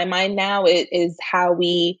on my mind now is how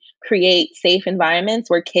we create safe environments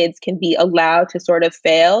where kids can be allowed to sort of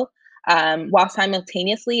fail, while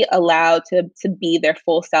simultaneously allowed to be their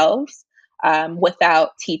full selves,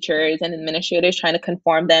 without teachers and administrators trying to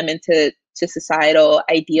conform them into societal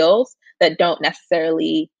ideals that don't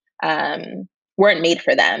necessarily weren't made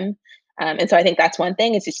for them. And so I think that's one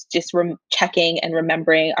thing, is just checking and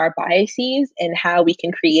remembering our biases and how we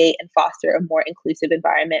can create and foster a more inclusive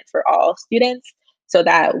environment for all students, so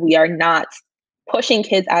that we are not pushing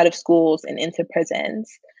kids out of schools and into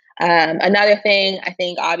prisons. Another thing I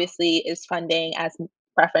think obviously is funding, as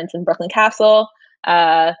referenced in Brooklyn Castle.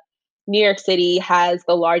 New York City has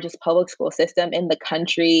the largest public school system in the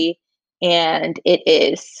country. and it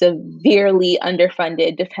is severely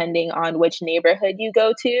underfunded depending on which neighborhood you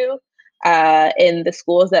go to. In the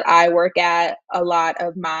schools that I work at, a lot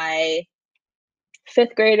of my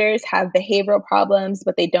fifth graders have behavioral problems,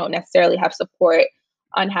 but they don't necessarily have support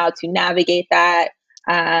on how to navigate that.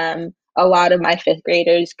 A lot of my fifth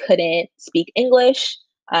graders couldn't speak English.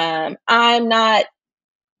 I'm not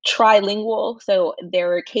trilingual, so there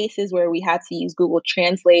were cases where we had to use Google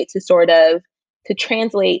Translate to sort of to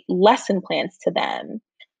translate lesson plans to them.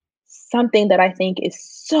 Something that I think is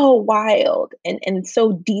so wild and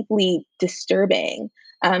so deeply disturbing.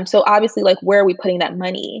 So obviously, like, where are we putting that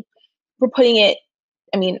money? We're putting it,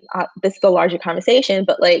 I mean, this is a larger conversation,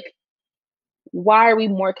 but like, why are we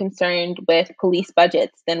more concerned with police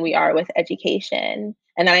budgets than we are with education?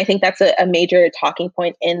 And then I think that's a major talking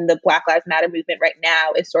point in the Black Lives Matter movement right now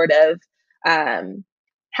is sort of um,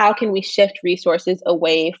 how can we shift resources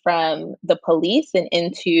away from the police and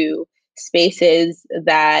into spaces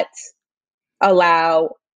that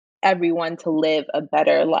allow everyone to live a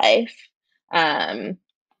better life. Um,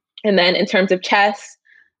 and then in terms of chess,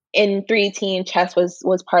 in 318, chess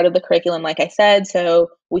was part of the curriculum, like I said. So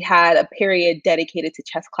we had a period dedicated to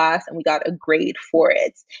chess class, and we got a grade for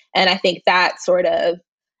it. And I think that sort of,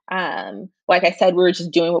 like I said, we were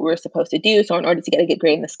just doing what we were supposed to do. So in order to get a good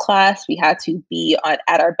grade in this class, we had to be at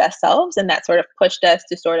our best selves, and that sort of pushed us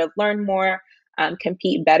to sort of learn more,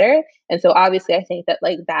 compete better. And so obviously, I think that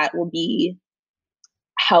like that will be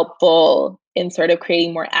helpful in sort of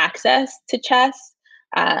creating more access to chess.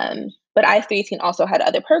 But I-318 also had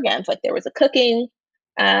other programs, like there was a cooking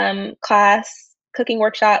class, cooking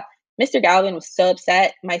workshop. Mr. Galvin was so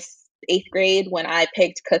upset my eighth grade when I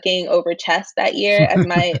picked cooking over chess that year as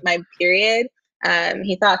my period.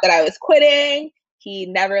 He thought that I was quitting. He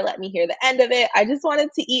never let me hear the end of it. I just wanted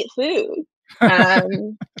to eat food.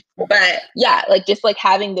 But yeah, like just like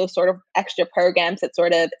having those sort of extra programs that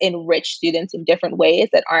sort of enrich students in different ways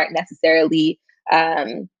that aren't necessarily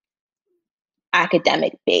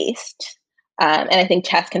academic based. And I think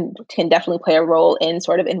chess can definitely play a role in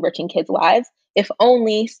sort of enriching kids' lives if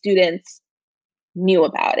only students knew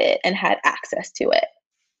about it and had access to it.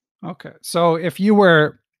 Okay. So if you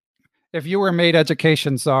were made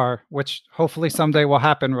education czar, which hopefully someday will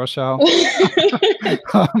happen, Rochelle,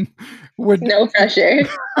 um, would No pressure.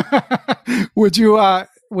 would you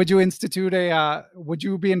institute would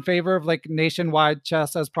you be in favor of like nationwide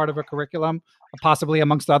chess as part of a curriculum, possibly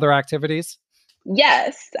amongst other activities?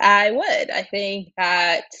 Yes, I would. I think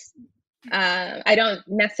that I don't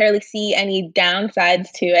necessarily see any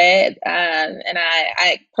downsides to it. And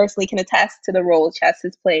I personally can attest to the role chess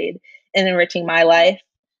has played in enriching my life,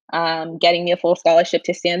 getting me a full scholarship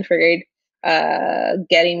to Stanford,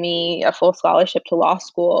 getting me a full scholarship to law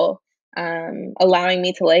school, allowing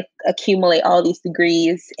me to like accumulate all these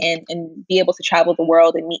degrees and be able to travel the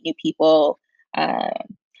world and meet new people. Um,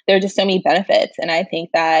 there are just so many benefits. And I think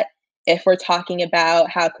that if we're talking about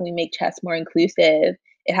how can we make chess more inclusive,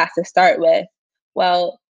 it has to start with,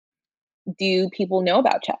 well, do people know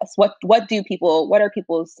about chess? What are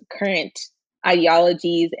people's current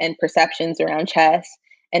ideologies and perceptions around chess?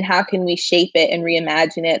 And how can we shape it and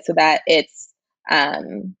reimagine it so that it's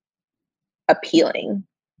appealing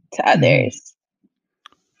to Mm-hmm. others?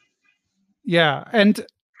 Yeah. And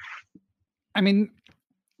I mean,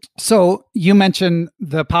 so you mentioned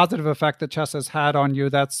the positive effect that chess has had on you.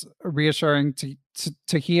 That's reassuring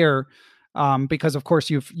to hear, because of course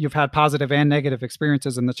you've had positive and negative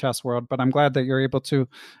experiences in the chess world. But I'm glad that you're able to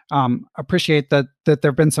appreciate that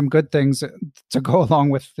there've been some good things to go along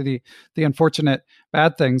with the unfortunate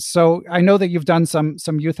bad things. So I know that you've done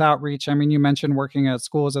some youth outreach. I mean, you mentioned working at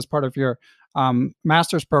schools as part of your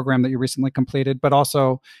master's program that you recently completed, but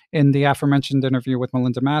also in the aforementioned interview with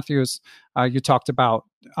Melinda Matthews, you talked about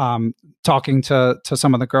talking to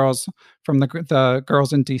some of the girls from the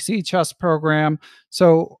Girls in DC chess program.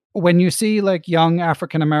 So when you see like young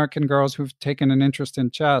African American girls who've taken an interest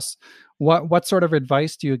in chess, what sort of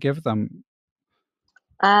advice do you give them?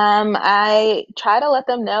 I try to let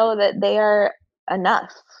them know that they are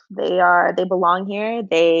enough. They belong here.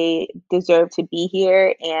 They deserve to be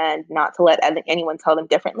here and not to let anyone tell them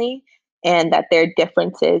differently, and that their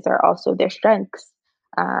differences are also their strengths.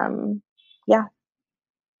 Um, yeah.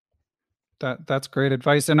 That's great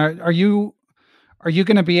advice. And are you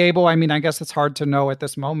going to be able, I mean, I guess it's hard to know at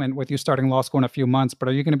this moment with you starting law school in a few months, but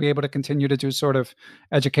are you going to be able to continue to do sort of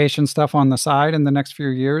education stuff on the side in the next few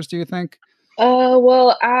years, do you think?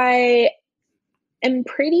 Well, I am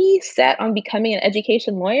pretty set on becoming an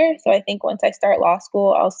education lawyer, so I think once I start law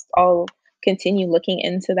school, I'll continue looking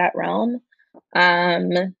into that realm.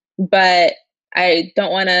 But I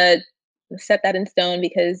don't want to set that in stone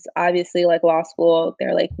because obviously, like law school, there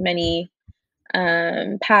are like many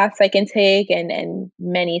paths I can take and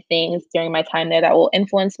many things during my time there that will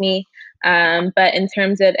influence me. But in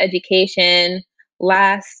terms of education,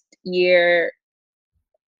 last year,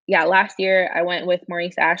 last year I went with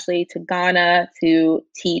Maurice Ashley to Ghana to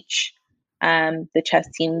teach the chess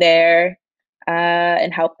team there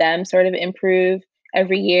and help them sort of improve.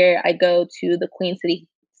 Every year I go to the Queen City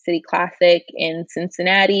Classic in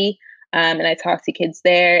Cincinnati, and I talk to kids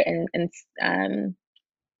there, and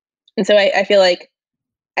so I feel like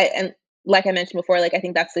and like I mentioned before, like I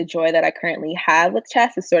think that's the joy that I currently have with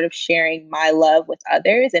chess is sort of sharing my love with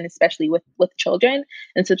others and especially with children.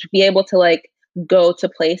 And so to be able to like go to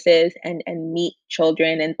places and meet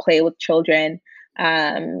children and play with children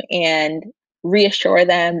and reassure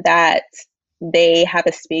them that they have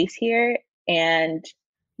a space here and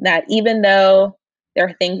that even though there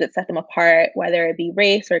are things that set them apart, whether it be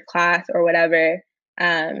race or class or whatever,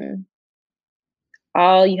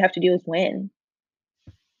 all you have to do is win.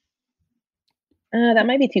 That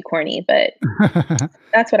might be too corny, but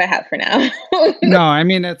that's what I have for now. No, I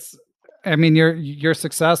mean your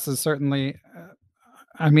success is certainly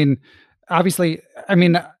I mean obviously I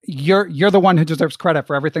mean you're the one who deserves credit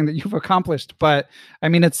for everything that you've accomplished, but I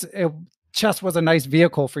mean chess was a nice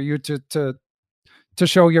vehicle for you to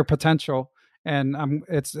show your potential, and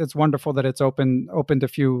it's wonderful that it's opened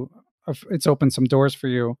some doors for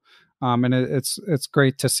you, and it's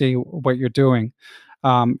great to see what you're doing,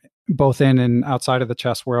 both in and outside of the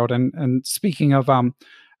chess world. And speaking of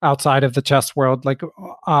outside of the chess world, like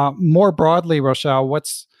more broadly, Rochelle,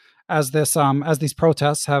 what's as these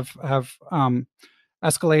protests have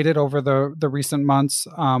escalated over the recent months,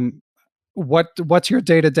 what's your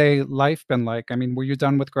day-to-day life been like? I mean, were you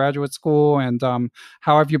done with graduate school, and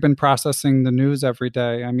how have you been processing the news every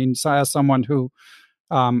day? I mean, as someone who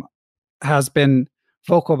has been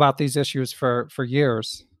vocal about these issues for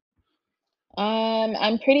years.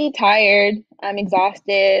 I'm pretty tired. I'm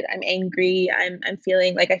exhausted. I'm angry. I'm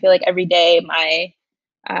feeling like I feel like every day my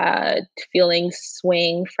feelings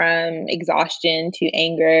swing from exhaustion to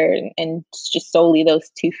anger and just solely those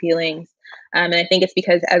two feelings. And I think it's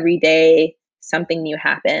because every day something new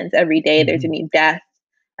happens. Every day there's a Mm-hmm. new death.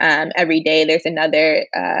 Every day there's another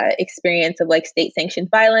experience of like state sanctioned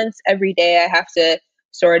violence. Every day I have to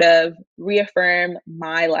sort of reaffirm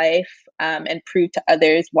my life and prove to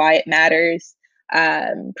others why it matters.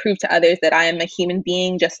 Prove to others that I am a human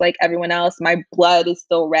being just like everyone else. My blood is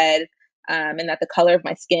still red, and that the color of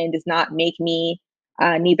my skin does not make me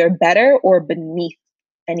neither better or beneath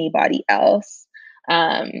anybody else.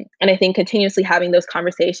 And I think continuously having those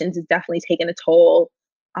conversations has definitely taken a toll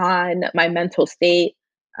on my mental state.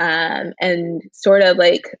 And sort of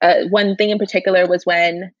like one thing in particular was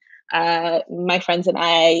when my friends and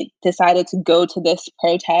I decided to go to this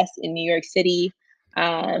protest in New York City.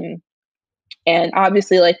 And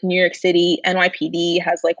obviously, like New York City, NYPD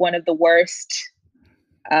has like one of the worst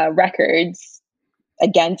records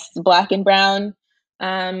against Black and Brown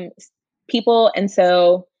um, people. And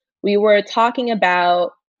so we were talking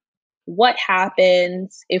about what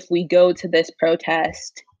happens if we go to this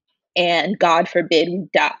protest and God forbid we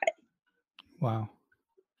die. Wow.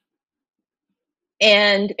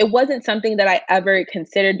 And it wasn't something that I ever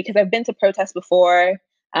considered because I've been to protests before.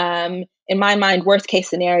 In my mind, worst case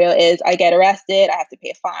scenario is I get arrested, I have to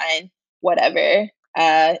pay a fine, whatever.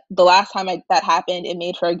 The last time that happened, it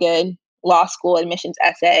made for a good law school admissions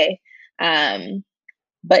essay.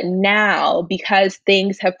 But now, because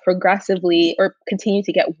things have progressively or continue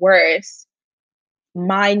to get worse,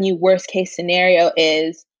 my new worst case scenario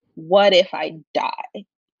is what if I die?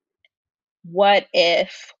 What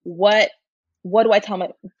if what do I tell my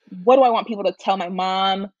what do I want people to tell my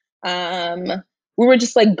mom? Um, we were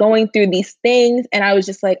just like going through these things and I was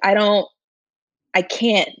just like, I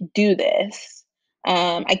can't do this.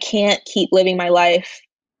 I can't keep living my life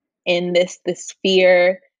in this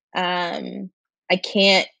fear. I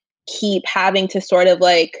can't keep having to sort of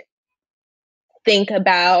like think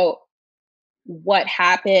about what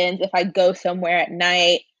happens if I go somewhere at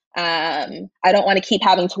night. I don't want to keep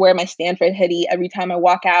having to wear my Stanford hoodie every time I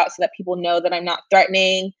walk out so that people know that I'm not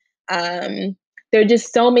threatening. There are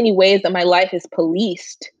just so many ways that my life is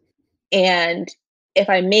policed. And if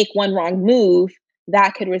I make one wrong move,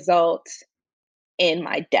 that could result in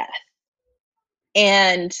my death.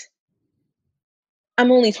 And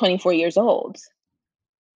I'm only 24 years old.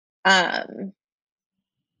 Um,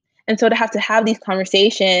 and so to have these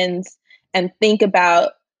conversations and think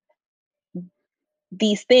about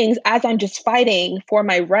these things as I'm just fighting for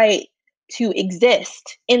my right to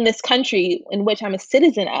exist in this country in which I'm a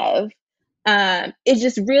citizen of, is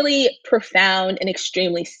just really profound and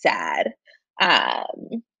extremely sad.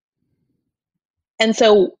 Um, and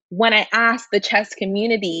so when I ask the chess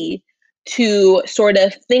community to sort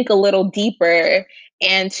of think a little deeper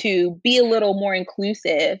and to be a little more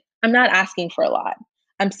inclusive, I'm not asking for a lot.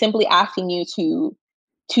 I'm simply asking you to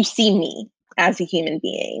see me as a human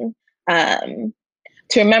being. Um,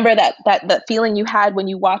 to remember that feeling you had when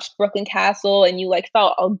you watched Brooklyn Castle and you like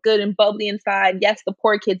felt all good and bubbly inside. Yes, the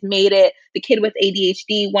poor kids made it. The kid with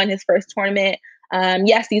ADHD won his first tournament.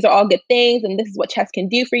 Yes, these are all good things, and this is what chess can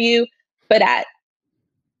do for you. But at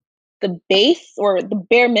the base or the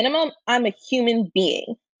bare minimum, I'm a human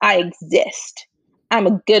being. I exist. I'm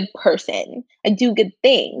a good person. I do good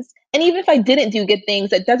things. And even if I didn't do good things,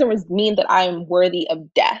 that doesn't mean that I am worthy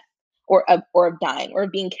of death or of dying or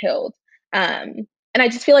of being killed. And I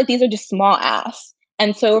just feel like these are just small asks.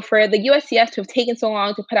 And so for the USCF to have taken so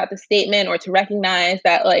long to put out the statement or to recognize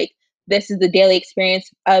that like this is the daily experience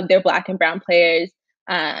of their Black and brown players,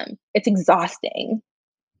 it's exhausting.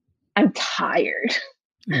 I'm tired.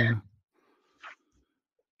 Yeah.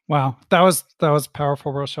 Wow, that was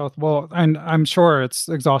powerful, Rochelle. Well, and I'm sure it's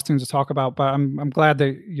exhausting to talk about, but I'm glad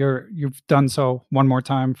that you've done so one more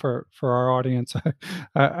time for our audience.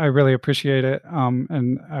 I really appreciate it,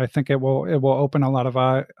 and I think it will open a lot of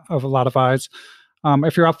eyes.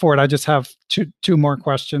 If you're up for it, I just have two more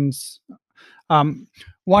questions.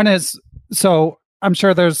 One is, so I'm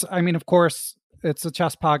sure there's, I mean, of course, it's a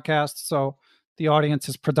chess podcast, so the audience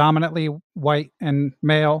is predominantly white and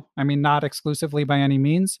male. I mean, not exclusively by any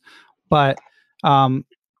means, but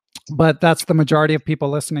that's the majority of people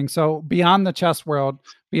listening. So beyond the chess world,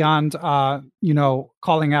 beyond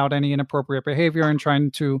calling out any inappropriate behavior and trying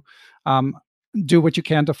to do what you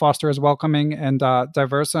can to foster as welcoming and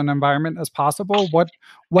diverse an environment as possible,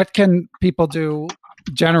 what can people do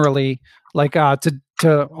generally, like to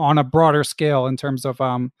on a broader scale in terms of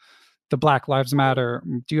the Black Lives Matter?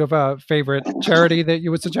 Do you have a favorite charity that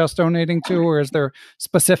you would suggest donating to, or is there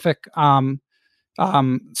specific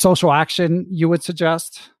social action you would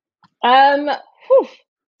suggest?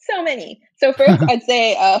 So many. So first, I'd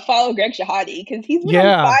say follow Greg Shahade because he's been on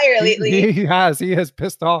Yeah, fire lately. he has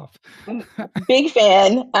pissed off. Big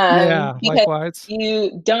fan. Yeah, Because likewise.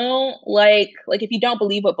 you don't like if you don't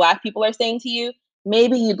believe what Black people are saying to you,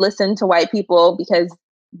 maybe you'd listen to white people because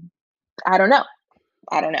I don't know.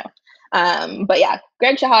 I don't know. But yeah,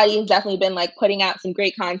 Greg Shahade has definitely been like putting out some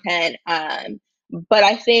great content. But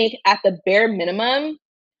I think at the bare minimum,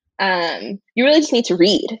 you really just need to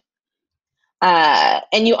read.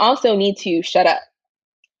 And you also need to shut up.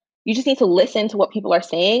 You just need to listen to what people are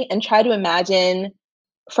saying and try to imagine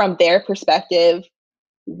from their perspective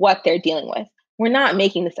what they're dealing with. We're not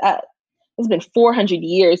making this up. It's been 400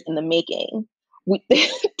 years in the making. We,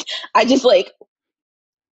 I just like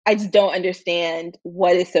I just don't understand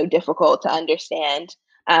what is so difficult to understand.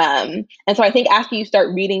 And so I think after you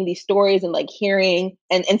start reading these stories and like hearing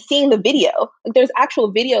and seeing the video, like there's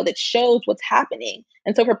actual video that shows what's happening.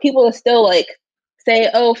 And so for people to still like say,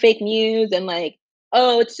 oh, fake news and like,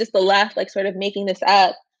 oh, it's just the left, like sort of making this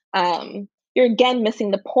up, you're again missing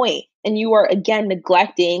the point and you are again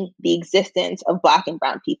neglecting the existence of Black and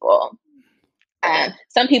brown people.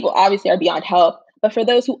 Some people obviously are beyond help, but for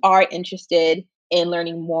those who are interested in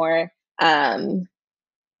learning more,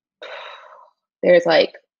 there's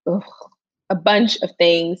like a bunch of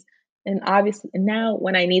things. And obviously, and now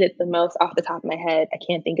when I need it the most off the top of my head, I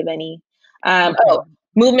can't think of any. Okay. Oh,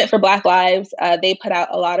 Movement for Black Lives. They put out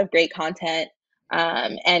a lot of great content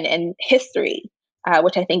and history,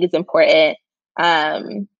 which I think is important.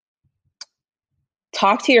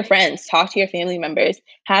 Talk to your friends, talk to your family members,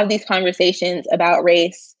 have these conversations about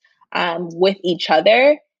race with each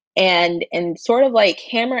other, and sort of like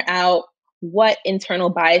hammer out what internal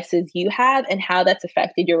biases you have and how that's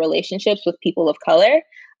affected your relationships with people of color,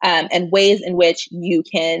 and ways in which you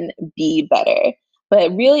can be better.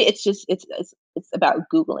 But really, it's about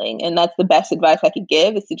Googling, and that's the best advice I could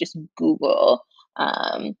give is to just Google,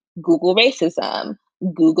 Google racism,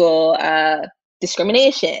 Google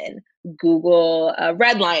discrimination, Google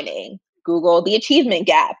redlining, Google the achievement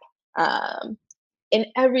gap. In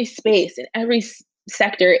every space, in every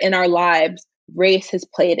sector in our lives, race has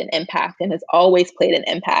played an impact and has always played an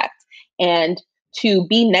impact. And to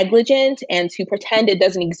be negligent and to pretend it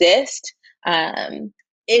doesn't exist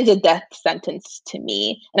is a death sentence to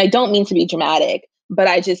me. And I don't mean to be dramatic, but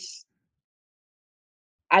I just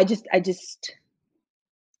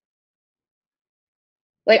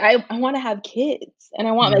like I want to have kids and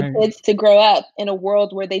I want Right. my kids to grow up in a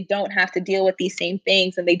world where they don't have to deal with these same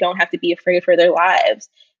things and they don't have to be afraid for their lives.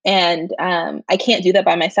 And I can't do that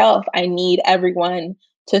by myself. I need everyone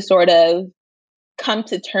to sort of come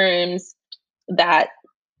to terms that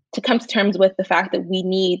come to terms with the fact that we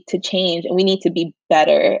need to change and we need to be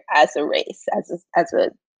better as a race, as a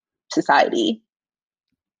society.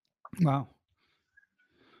 Wow.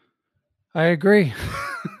 I agree.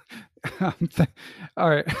 All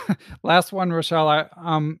right. Last one, Rochelle.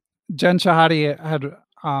 Jen Shahade had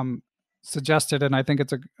suggested, and I think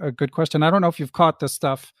it's a good question. I don't know if you've caught this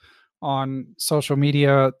stuff on social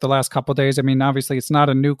media the last couple of days. I mean, obviously, it's not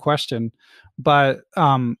a new question, but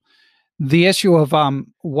the issue of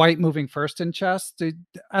white moving first in chess.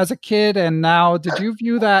 As a kid and now, did you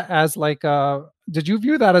view that as did you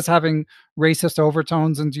view that as having racist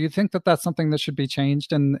overtones? And do you think that that's something that should be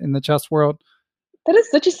changed in the chess world? That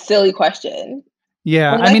is such a silly question.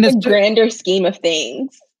 Yeah, When I mean, that's it's the grander scheme of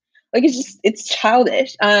things. Like it's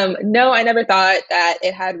childish. No, I never thought that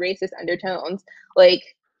it had racist undertones. Like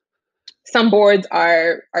some boards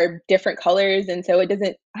are different colors, and so it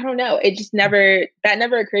doesn't. I don't know. It just never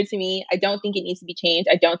occurred to me. I don't think it needs to be changed.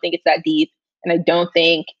 I don't think it's that deep, and I don't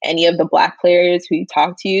think any of the Black players who you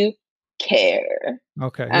talk to care.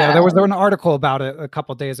 Okay. Yeah, there was an article about it a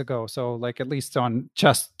couple days ago. So like at least on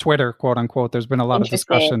chess Twitter, quote unquote, there's been a lot of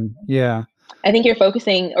discussion. Yeah. I think you're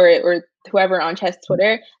focusing, or whoever on chess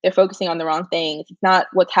Twitter, they're focusing on the wrong things. It's not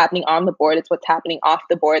what's happening on the board, it's what's happening off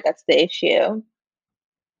the board that's the issue.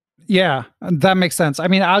 Yeah, that makes sense. I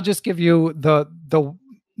mean, I'll just give you the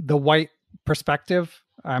white perspective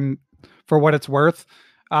for what it's worth.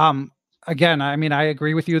 Again, I mean, I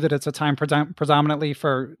agree with you that it's a time predominantly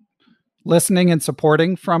for listening and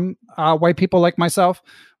supporting from white people like myself.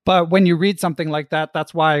 But when you read something like that,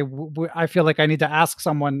 that's why I feel like I need to ask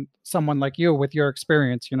someone like you with your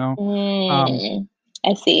experience, you know?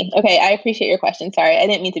 I see. Okay. I appreciate your question. Sorry. I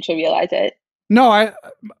didn't mean to trivialize it. No,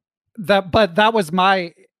 but that was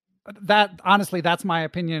honestly, that's my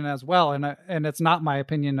opinion as well. And it's not my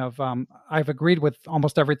opinion of, I've agreed with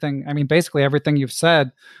almost everything. I mean, basically everything you've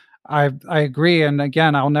said. I agree. And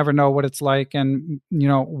again, I'll never know what it's like. And, you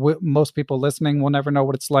know, most people listening will never know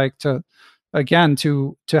what it's like to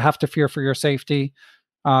have to fear for your safety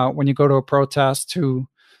when you go to a protest,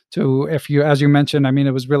 if you, as you mentioned, I mean,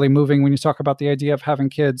 it was really moving when you talk about the idea of having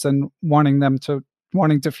kids and wanting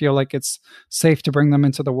to feel like it's safe to bring them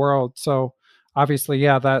into the world. So obviously,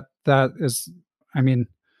 yeah, that is, I mean,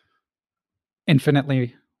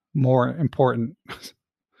 infinitely more important.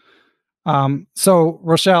 So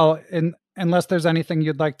Rochelle, unless there's anything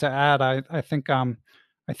you'd like to add, I think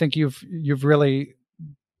you've really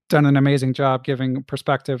done an amazing job giving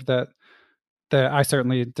perspective that I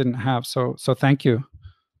certainly didn't have. So thank you.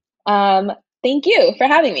 Thank you for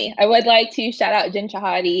having me. I would like to shout out Jen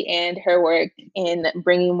Shahade and her work in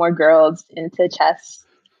bringing more girls into chess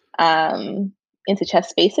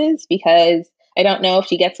spaces, because I don't know if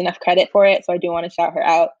she gets enough credit for it. So I do want to shout her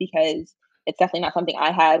out, because it's definitely not something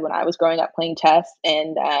I had when I was growing up playing chess.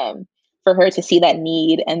 And for her to see that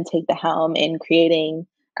need and take the helm in creating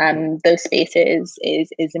those spaces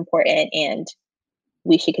is important, and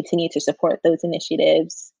we should continue to support those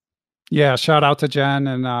initiatives. Yeah, shout out to Jen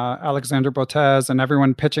and Alexandra Botez and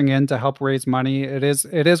everyone pitching in to help raise money. It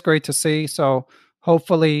is great to see. So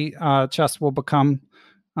hopefully, chess will become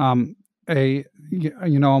a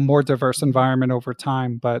more diverse environment over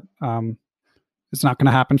time. But it's not going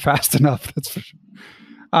to happen fast enough. That's for sure.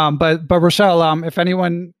 But Rochelle, if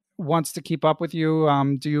anyone wants to keep up with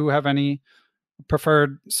you, do you have any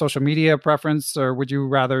preferred social media preference, or would you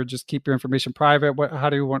rather just keep your information private? How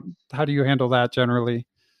do you handle that generally?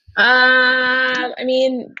 I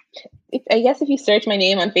mean, I guess if you search my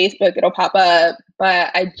name on Facebook, it'll pop up.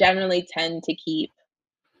 But I generally tend to keep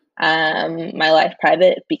my life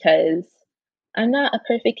private, because I'm not a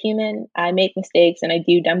perfect human. I make mistakes and I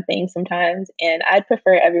do dumb things sometimes. And I'd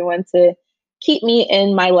prefer everyone to keep me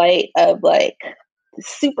in my light of like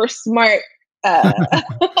super smart,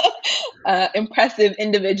 impressive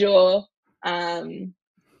individual, and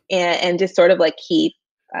just sort of like keep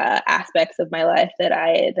aspects of my life that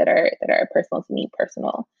are personal to me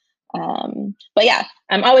personal. But yeah,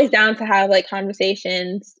 I'm always down to have like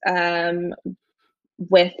conversations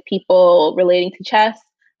with people relating to chess,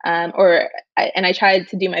 and I tried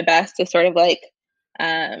to do my best to sort of like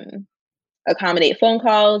accommodate phone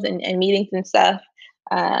calls and meetings and stuff.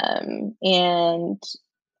 And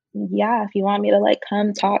yeah, if you want me to like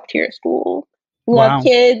come talk to your school, love Wow.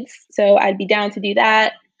 kids, so I'd be down to do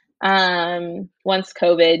that. Once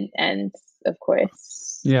COVID ends, of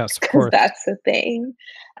course. Yes, of Because course. that's the thing.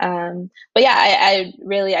 But yeah, I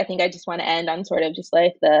think I just want to end on sort of just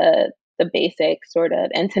like the basic sort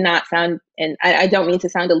of, and to not sound, and I don't mean to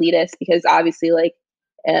sound elitist, because obviously like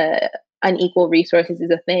unequal resources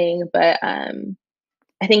is a thing, but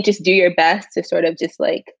I think just do your best to sort of just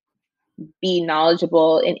like be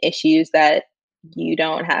knowledgeable in issues that you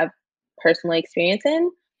don't have personal experience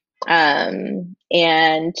in,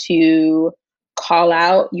 and to call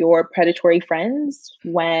out your predatory friends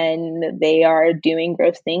when they are doing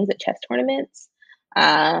gross things at chess tournaments.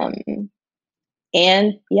 And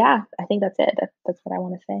yeah, I think that's it. That's what I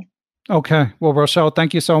want to say. Okay. Well, Rochelle,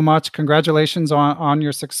 thank you so much. Congratulations on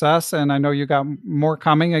your success. And I know you got more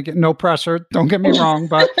coming. Again, no pressure. Don't get me wrong,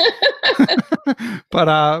 but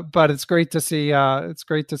but it's great to see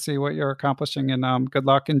what you're accomplishing, and good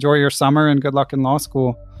luck. Enjoy your summer and good luck in law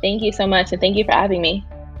school. Thank you so much. And thank you for having me.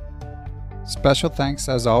 Special thanks,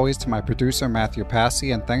 as always, to my producer, Matthew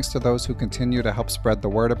Passy, and thanks to those who continue to help spread the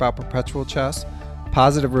word about Perpetual Chess.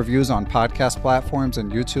 Positive reviews on podcast platforms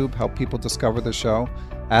and YouTube help people discover the show,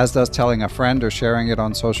 as does telling a friend or sharing it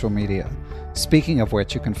on social media. Speaking of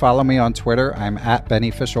which, you can follow me on Twitter. I'm at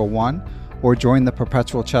BennyFishel1, or join the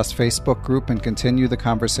Perpetual Chess Facebook group and continue the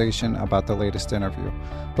conversation about the latest interview.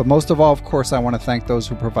 But most of all, of course, I want to thank those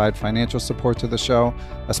who provide financial support to the show,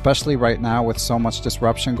 especially right now with so much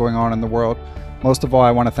disruption going on in the world. Most of all, I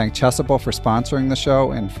want to thank Chessable for sponsoring the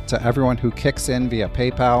show, and to everyone who kicks in via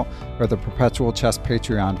PayPal or the Perpetual Chess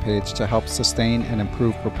Patreon page to help sustain and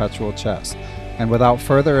improve Perpetual Chess. And without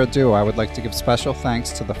further ado, I would like to give special thanks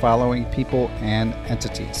to the following people and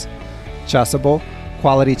entities: Chessable,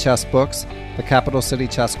 Quality Chess Books, the Capital City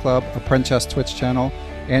Chess Club, a Print Chess Twitch channel,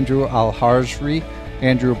 Andrew Al-Harjri,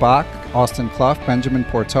 Andrew Bach, Austin Clough, Benjamin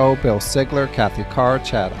Porteau, Bill Sigler, Kathy Carr,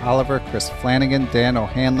 Chad Oliver, Chris Flanagan, Dan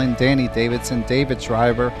O'Hanlon, Danny Davidson, David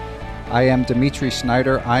Shriver. I am Dimitri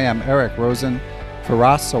Schneider. I am Eric Rosen,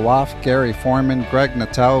 Firas Sawaf, Gary Foreman, Greg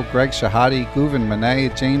Nattel, Greg Shahade, Guven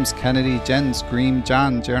Manet, James Kennedy, Jen Scream,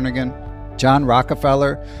 John Jernigan, John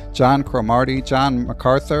Rockefeller, John Cromarty, John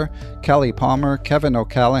MacArthur, Kelly Palmer, Kevin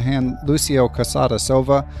O'Callahan, Lucio Casada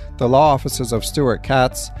Silva, the law offices of Stuart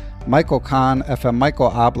Katz, Michael Kahn, FM Michael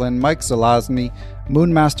Oblin, Mike Zelazny,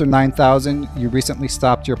 Moonmaster 9000, you recently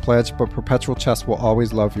stopped your pledge, but Perpetual Chess will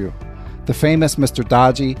always love you. The famous Mr.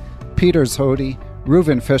 Dodgy, Peter Zhody,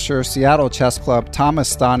 Reuven Fisher, Seattle Chess Club,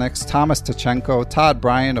 Thomas Stonix, Thomas Tachenko, Todd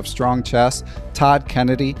Bryan of Strong Chess, Todd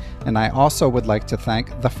Kennedy, and I also would like to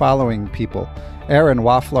thank the following people: Aaron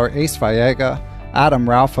Waffler, Ace Vallega, Adam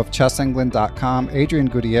Ralph of ChessEngland.com, Adrian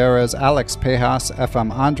Gutierrez, Alex Pejas,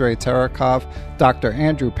 FM Andre Terakov, Dr.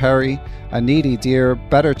 Andrew Perry, Aniti Deer,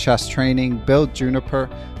 Better Chess Training, Bill Juniper,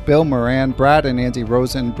 Bill Moran, Brad and Andy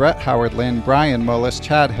Rosen, Brett Howard Lynn, Brian Mullis,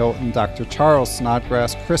 Chad Hilton, Dr. Charles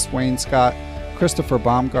Snodgrass, Chris Wainscott, Christopher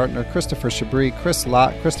Baumgartner, Christopher Chabris, Chris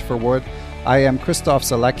Lott, Christopher Wood. I am Christoph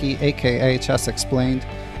Zalecki, aka Chess Explained,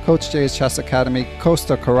 Coach J's Chess Academy,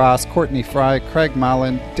 Costa Carras, Courtney Fry, Craig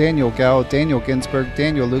Mallon, Daniel Gell, Daniel Ginsberg,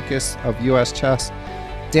 Daniel Lucas of US Chess,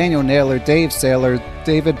 Daniel Naylor, Dave Saylor,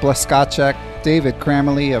 David Bleskacek, David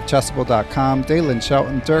Cramley of Chessable.com, Dalen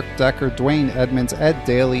Shelton, Dirk Decker, Dwayne Edmonds, Ed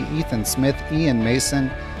Daly, Ethan Smith, Ian Mason,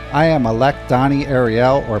 I Am Elect, Donnie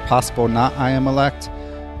Ariel, or possible not I Am Elect,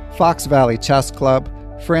 Fox Valley Chess Club,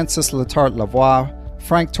 Francis Letarte Lavoie,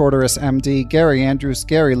 Frank Tortoris, MD, Gary Andrews,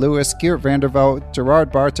 Gary Lewis, Geert Vanderveld,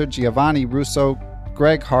 Gerard Barter, Giovanni Russo,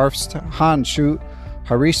 Greg Harfst, Han Schut,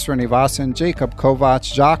 Harish Srinivasan, Jacob Kovac,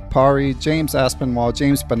 Jacques Pari, James Aspinwall,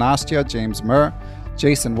 James Benastia, James Murr,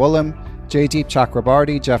 Jason Woolham, Jaydeep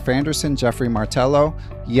Chakrabarty, Jeff Anderson, Jeffrey Martello,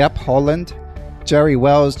 Yep Holland, Jerry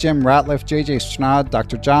Wells, Jim Ratliff, JJ Schnod,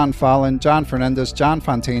 Dr. John Fallon, John Fernandez, John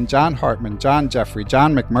Fontaine, John Hartman, John Jeffrey,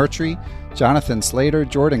 John McMurtry, Jonathan Slater,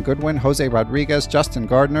 Jordan Goodwin, Jose Rodriguez, Justin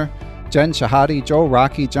Gardner, Jen Shahade, Joe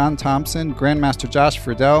Rocky, John Thompson, Grandmaster Josh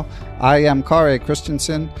Friedel, I am Kare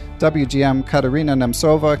Christensen, WGM Katerina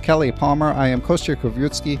Nemtsova, Kelly Palmer, I am Kostya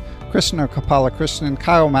Kovyutsky, Krishna Kapala Krishnan,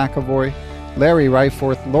 Kyle McAvoy, Larry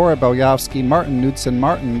Ryforth, Laura Belyavsky, Martin Knudsen,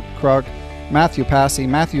 Martin Krug, Matthew Passy,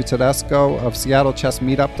 Matthew Tedesco of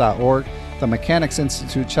SeattleChessMeetup.org, the Mechanics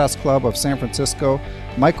Institute Chess Club of San Francisco,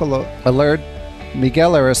 Michael Allard,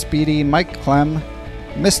 Miguel Aristide, Mike Clem,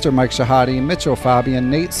 Mr. Mike Shahade, Mitchell Fabian,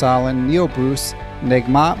 Nate Solin, Neil Bruce,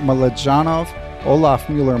 Negmat Malajanov, Olaf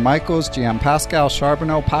Mueller-Michaels, GM Pascal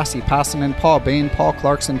Charbonneau, Pasi Passanen, Paul Bain, Paul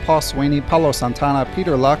Clarkson, Paul Sweeney, Paulo Santana,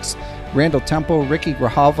 Peter Lux, Randall Temple, Ricky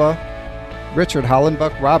Grijalva, Richard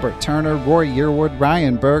Hollenbuck, Robert Turner, Roy Yearwood,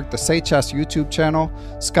 Ryan Berg, the Say Chess YouTube channel,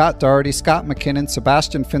 Scott Doherty, Scott McKinnon,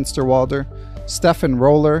 Sebastian Finsterwalder, Stefan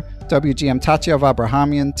Roller, WGM Tatyav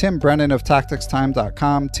Abrahamian, Tim Brennan of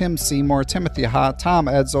TacticsTime.com, Tim Seymour, Timothy Ha, Tom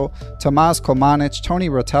Edsel, Tomas Komanich, Tony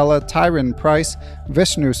Rotella, Tyron Price,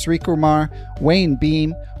 Vishnu Srikumar, Wayne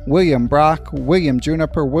Beam, William Brock, William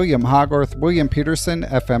Juniper, William Hogarth, William Peterson,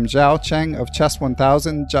 FM Zhao Cheng of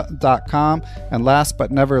chess1000.com, and last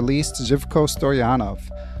but never least, Zhivko Stoyanov.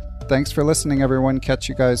 Thanks for listening, everyone. Catch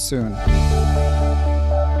you guys soon.